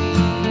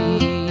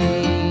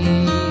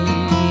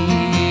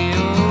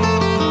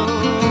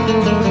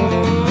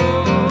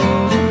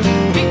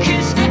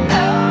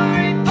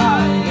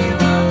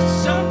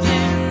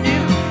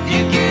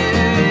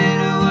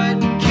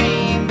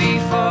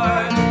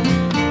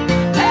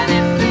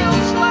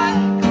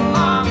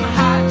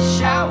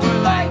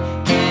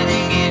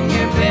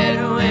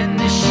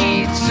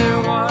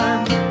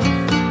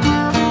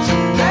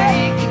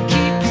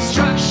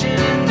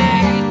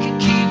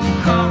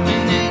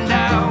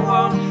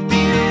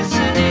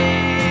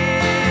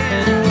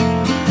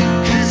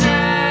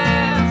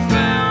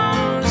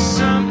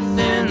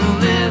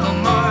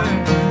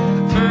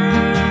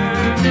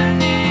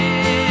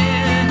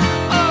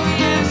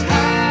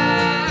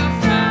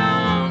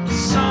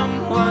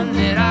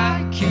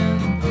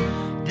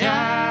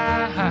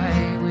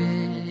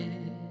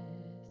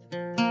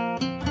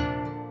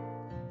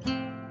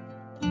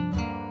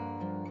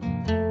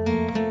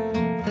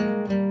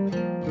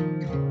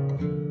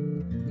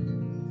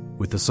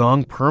 The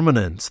song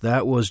Permanent.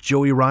 That was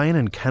Joey Ryan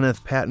and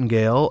Kenneth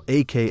Pattengale,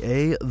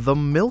 a.k.a. the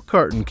Milk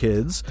Carton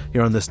Kids,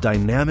 here on this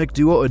dynamic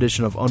duo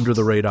edition of Under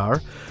the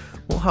Radar.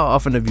 Well, how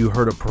often have you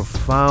heard a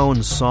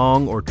profound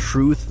song or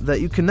truth that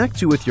you connect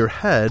to with your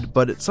head,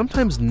 but it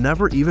sometimes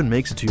never even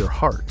makes it to your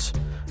heart?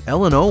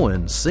 Ellen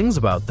Owen sings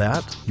about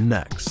that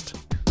next.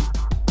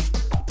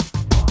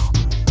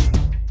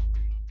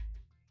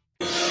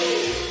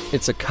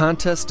 It's a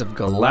contest of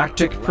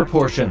galactic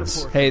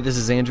proportions. Hey, this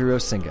is Andrew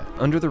Osinga.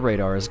 Under the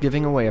Radar is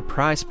giving away a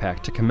prize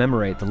pack to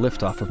commemorate the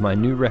liftoff of my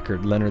new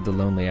record, Leonard the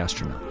Lonely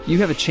Astronaut. You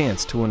have a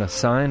chance to win a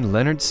signed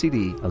Leonard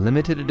CD, a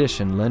limited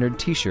edition Leonard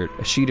t-shirt,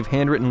 a sheet of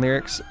handwritten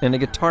lyrics, and a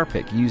guitar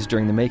pick used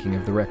during the making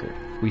of the record.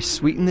 We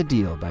sweeten the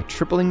deal by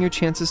tripling your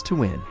chances to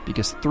win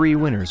because 3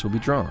 winners will be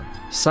drawn.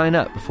 Sign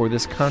up before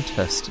this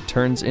contest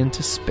turns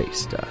into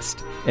space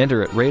dust.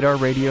 Enter at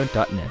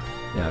radarradio.net.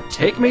 Now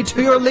take me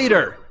to your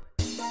leader!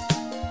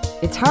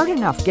 It's hard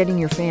enough getting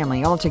your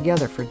family all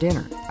together for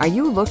dinner. Are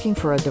you looking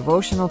for a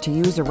devotional to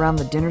use around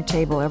the dinner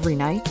table every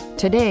night?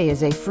 Today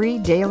is a free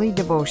daily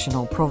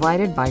devotional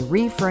provided by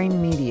Reframe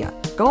Media.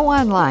 Go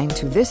online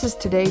to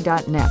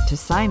thisistoday.net to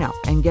sign up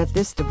and get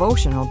this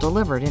devotional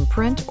delivered in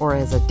print or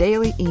as a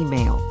daily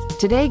email.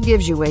 Today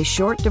gives you a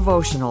short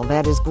devotional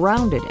that is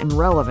grounded and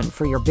relevant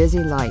for your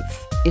busy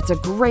life. It's a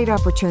great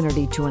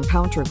opportunity to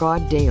encounter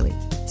God daily.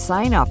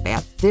 Sign up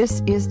at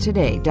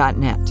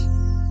thisistoday.net.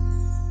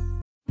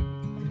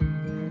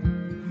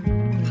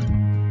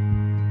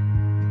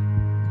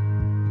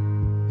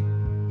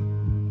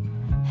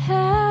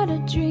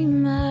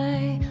 Dream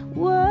I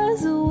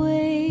was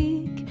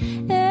awake,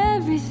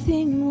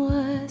 everything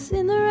was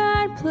in the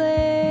right place.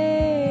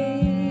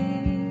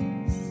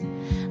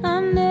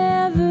 I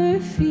never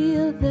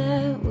feel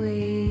that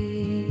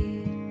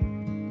way.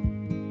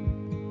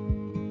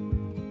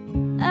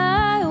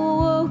 I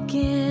awoke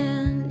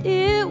and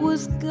it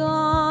was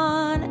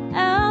gone,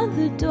 out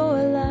the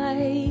door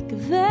like a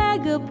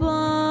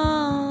vagabond.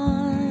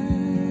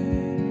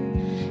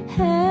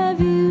 Have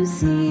you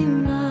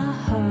seen my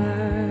heart?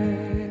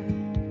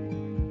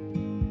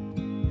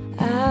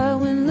 I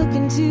went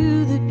looking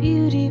to the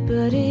beauty,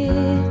 but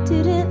it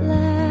didn't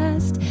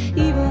last.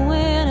 Even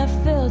when I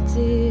felt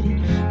it,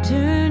 it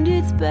turned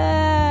its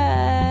back.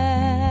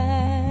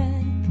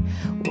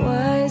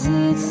 Why does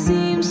it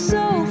seem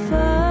so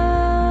far?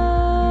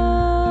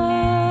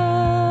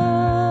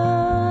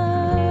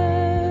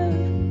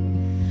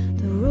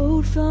 The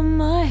road from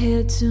my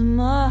head to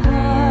my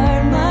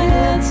heart, my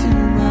head to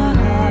my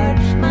heart,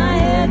 my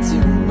head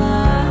to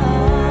my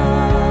heart.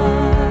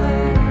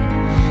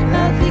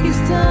 I think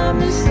it's time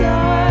to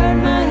start.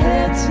 My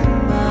head to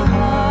my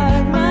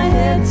heart, my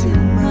head to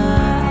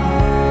my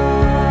heart.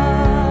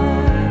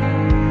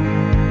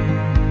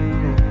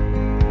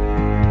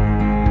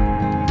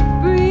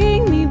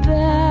 Bring me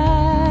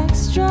back,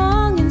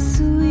 strong and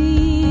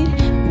sweet.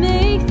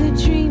 Make the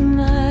dream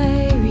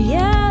my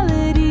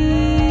reality.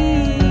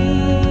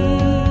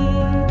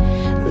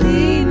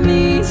 Lead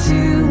me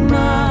to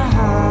my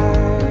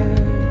heart.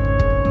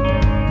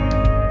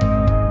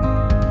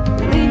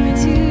 Lead me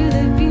to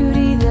the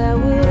beauty that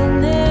will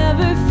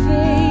never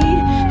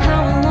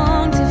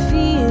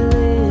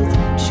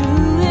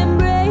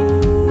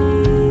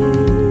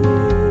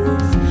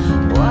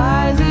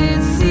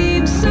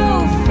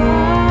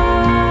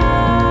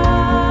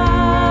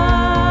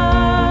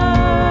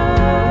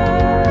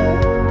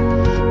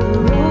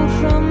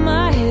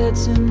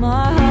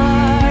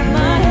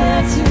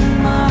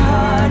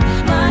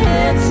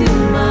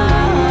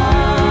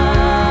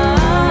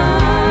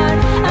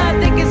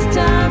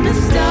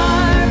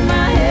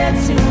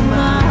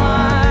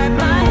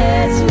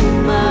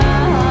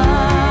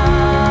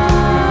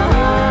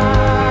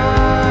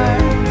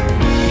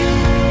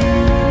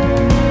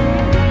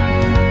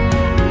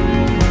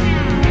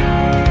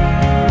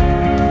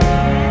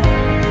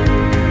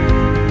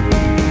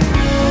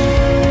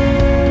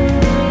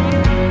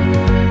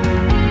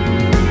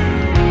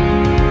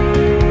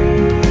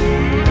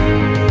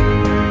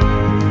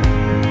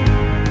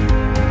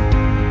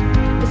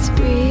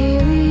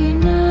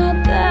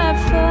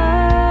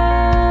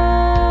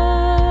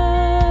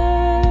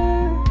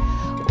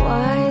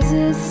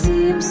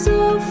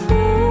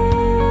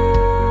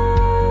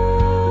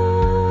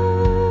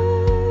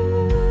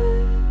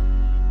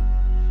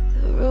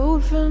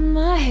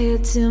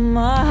to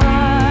my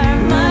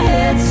heart, my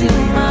head to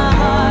my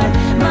heart,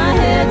 my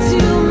head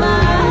to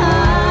my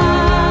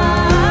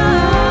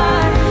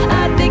heart.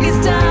 I think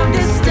it's time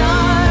to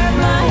start.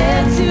 My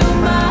head to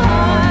my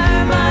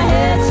heart, my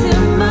head to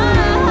my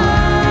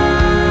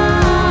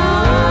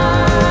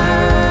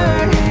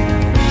heart.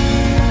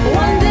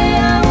 One day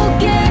I will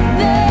get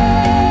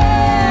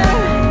there.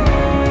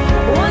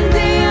 One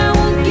day I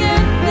will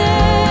get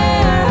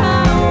there. I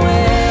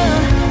will.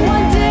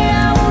 One day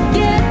I will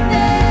get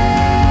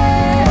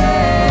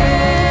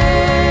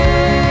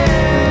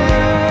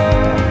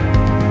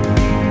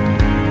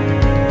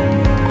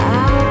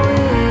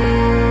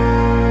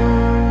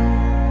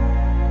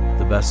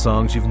The best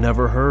songs you've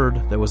never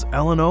heard. That was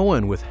Ellen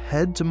Owen with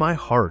Head to My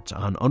Heart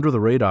on Under the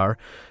Radar.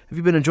 Have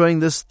you been enjoying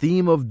this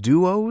theme of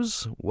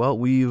duos? Well,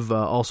 we've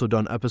also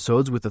done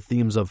episodes with the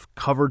themes of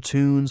cover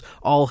tunes,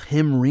 all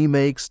hymn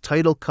remakes,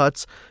 title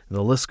cuts, and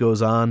the list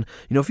goes on.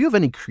 You know, if you have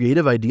any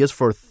creative ideas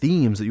for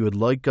themes that you would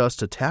like us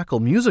to tackle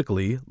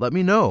musically, let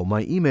me know.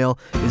 My email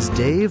is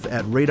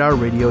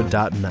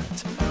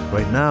dave@radarradio.net.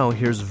 Right now,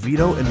 here's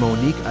Vito and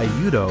Monique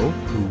Ayudo,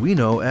 who we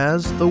know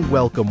as the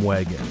Welcome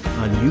Wagon,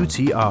 on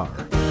UTR.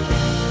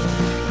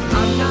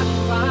 I'm not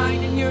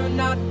fine and you're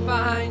not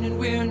fine and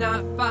we're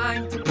not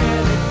fine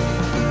together.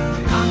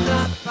 I'm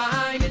not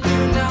fine and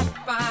you're not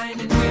fine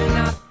and we're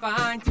not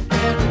fine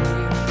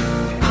together.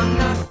 I'm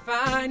not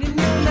fine and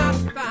you're not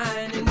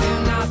fine and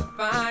we're not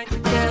fine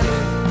together.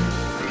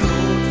 I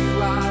told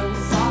you I was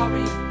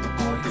sorry.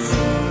 Are you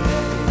sure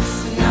that it's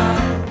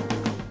enough?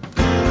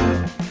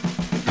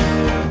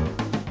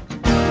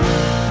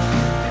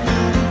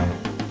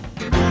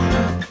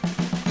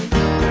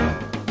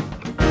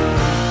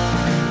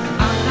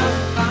 I'm not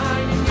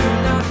fine and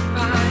you're not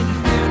fine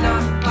and we're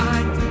not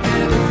fine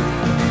together.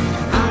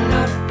 I'm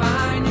not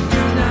fine and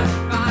you're not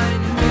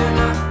fine and we're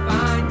not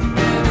fine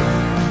together.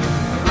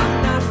 I'm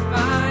not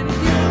fine and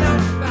you're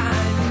not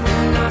fine and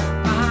we're not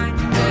fine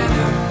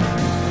together. I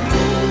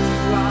told you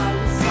I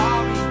was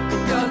sorry.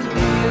 It doesn't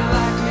feel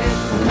like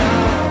it's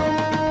enough.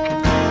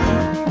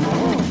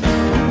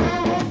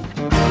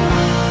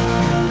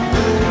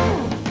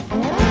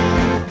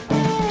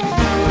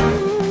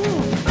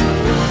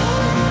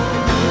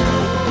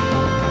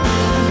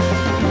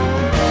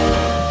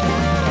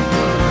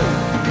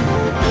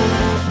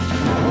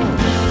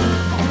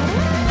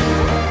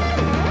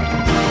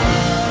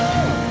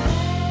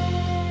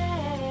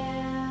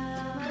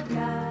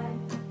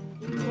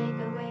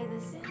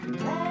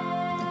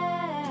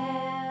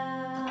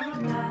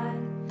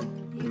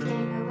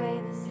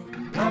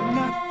 I'm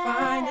not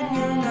fine and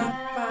you're not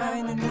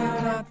fine and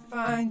we're not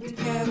fine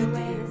together,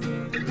 dear.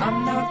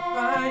 I'm not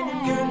fine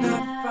and you're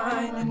not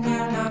fine and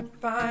we're not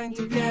fine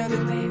together,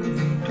 dear.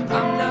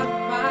 I'm not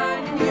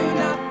fine and you're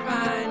not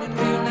fine and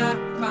we're not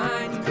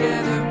fine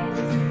together.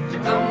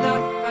 I'm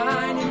not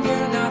fine and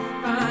you're not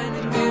fine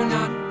and we're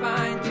not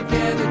fine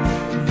together,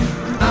 dear.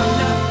 I'm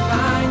not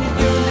fine and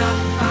you're not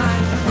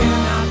fine and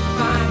we're not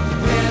fine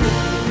together,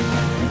 dear.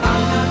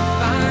 I'm not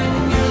fine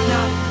and you're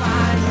not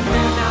fine and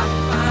we're not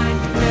fine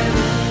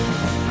together.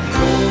 I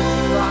told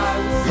you I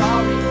was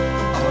sorry.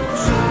 Are you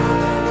sure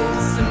that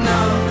it's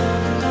enough? I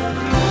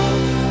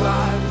told you I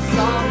was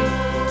sorry.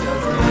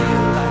 Doesn't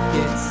feel like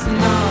it's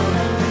enough. I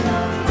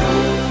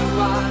told you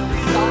I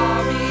was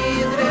sorry.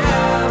 Is it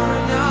ever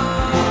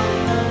enough?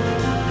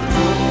 I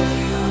told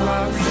you I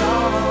was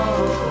sorry.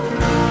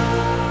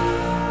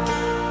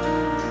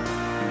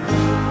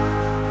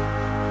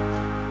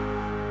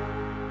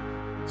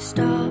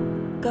 Stop,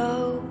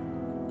 go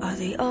are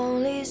the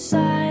only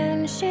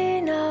signs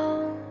she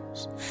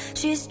knows.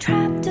 She's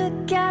trapped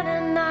again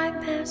in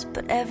nightmares,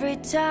 but every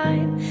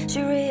time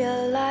she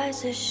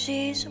realizes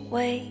she's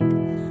awake,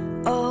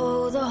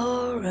 oh, the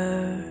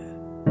horror.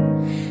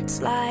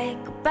 It's like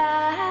a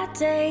bad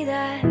day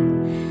that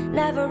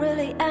never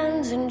really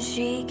ends, and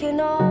she can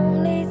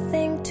only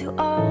think to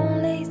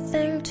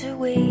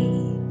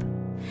weep.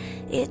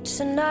 It's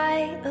a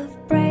night of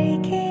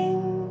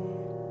breaking,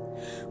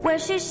 where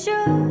she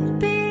should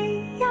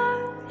be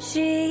young.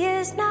 She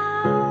is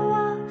now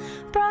a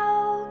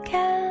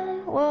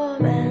broken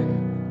woman.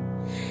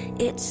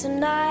 It's a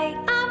night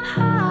of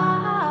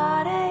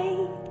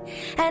heartache,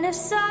 and if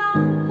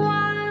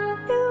someone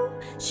knew,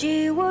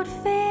 she would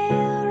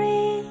feel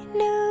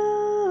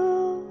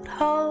renewed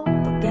hope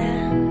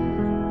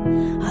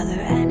again. Are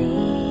there any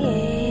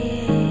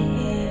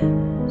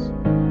ears?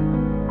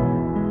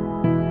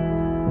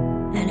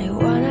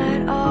 Anyone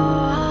at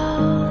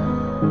all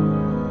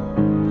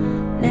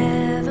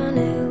never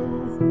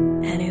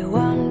knew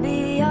anyone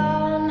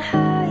beyond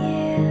her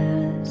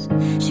years.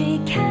 She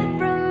can't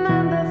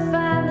remember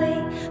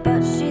family,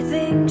 but she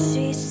thinks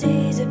she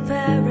sees her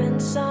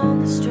parents on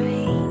the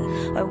street.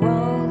 Why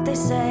won't they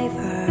save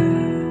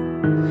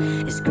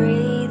her? Is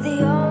greed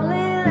the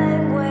only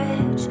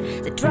language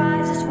that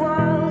drives this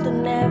world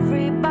and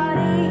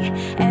everybody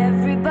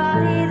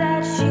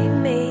that she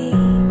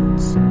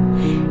meets?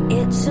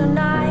 It's a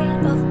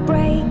night of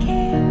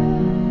breaking,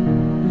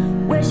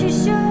 where she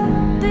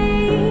should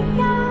be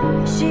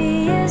young.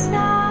 She is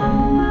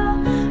now a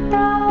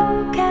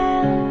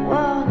broken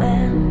woman.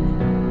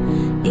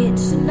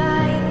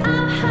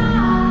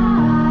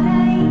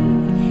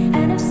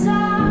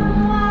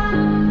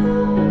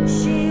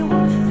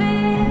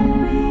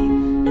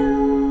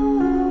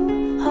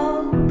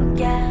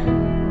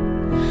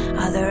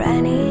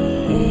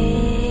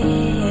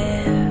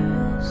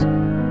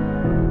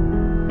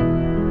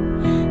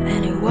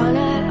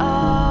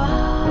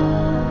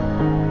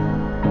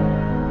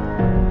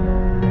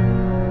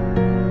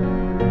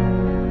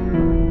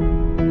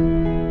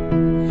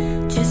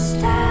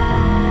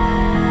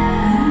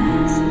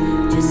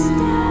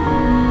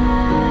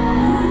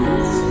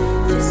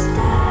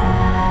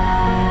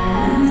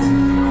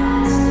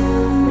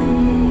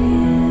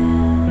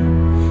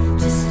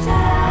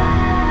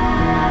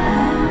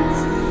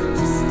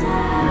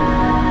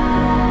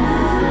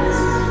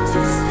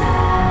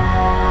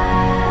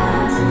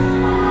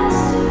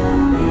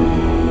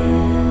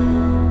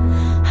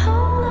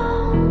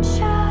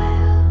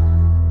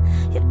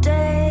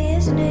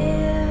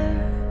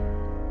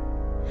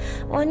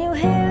 When you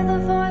hear the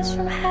voice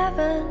from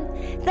heaven,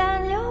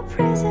 then your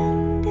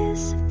prison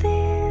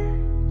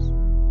disappears.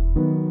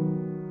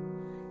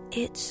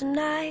 It's a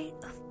night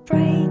of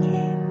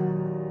breaking,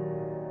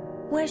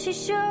 where she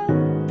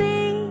should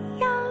be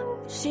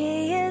young.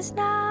 She is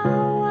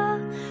now a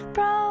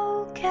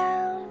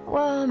broken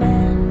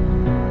woman.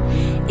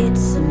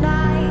 It's a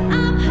night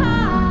of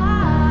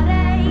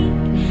heartache,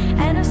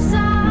 and if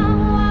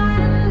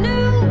someone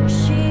knew,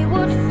 she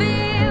would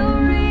feel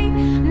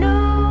renewed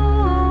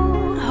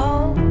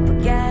hope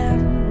again.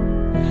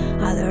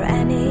 Are there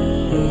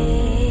any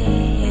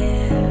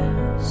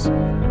years?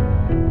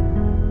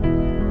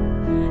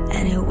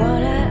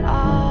 Anyone at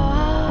all?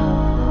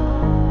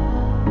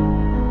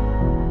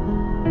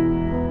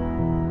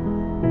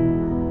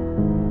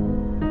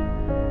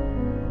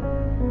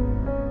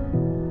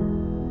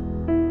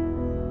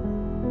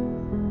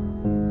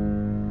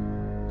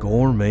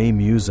 Gourmet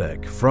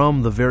music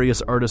from the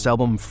Various Artists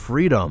album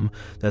Freedom.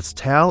 That's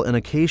Tal and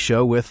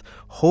Acacia with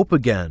Hope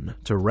Again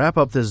to wrap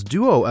up this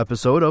duo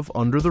episode of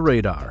Under the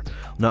Radar.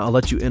 Now I'll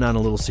let you in on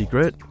a little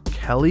secret.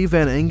 Kelly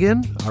Van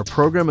Engen, our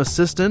program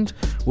assistant,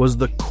 was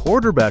the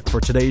quarterback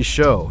for today's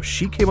show.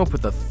 She came up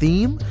with the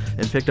theme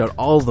and picked out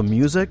all the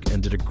music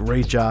and did a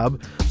great job.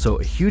 So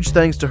a huge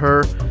thanks to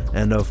her.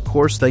 And of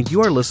course, thank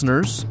you, our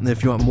listeners. And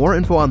if you want more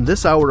info on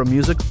this hour of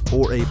music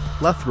or a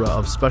plethora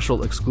of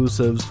special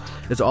exclusives,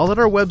 it's all at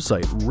our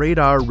website,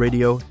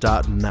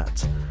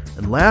 radarradio.net.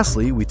 And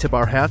lastly, we tip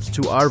our hats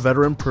to our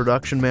veteran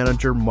production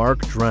manager, Mark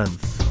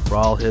Drenth, for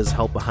all his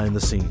help behind the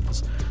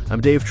scenes. I'm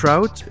Dave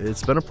Trout.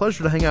 It's been a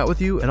pleasure to hang out with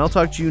you, and I'll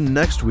talk to you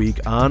next week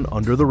on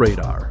Under the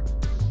Radar.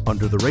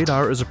 Under the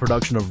Radar is a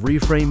production of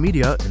Reframe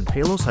Media in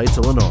Palos Heights,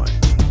 Illinois.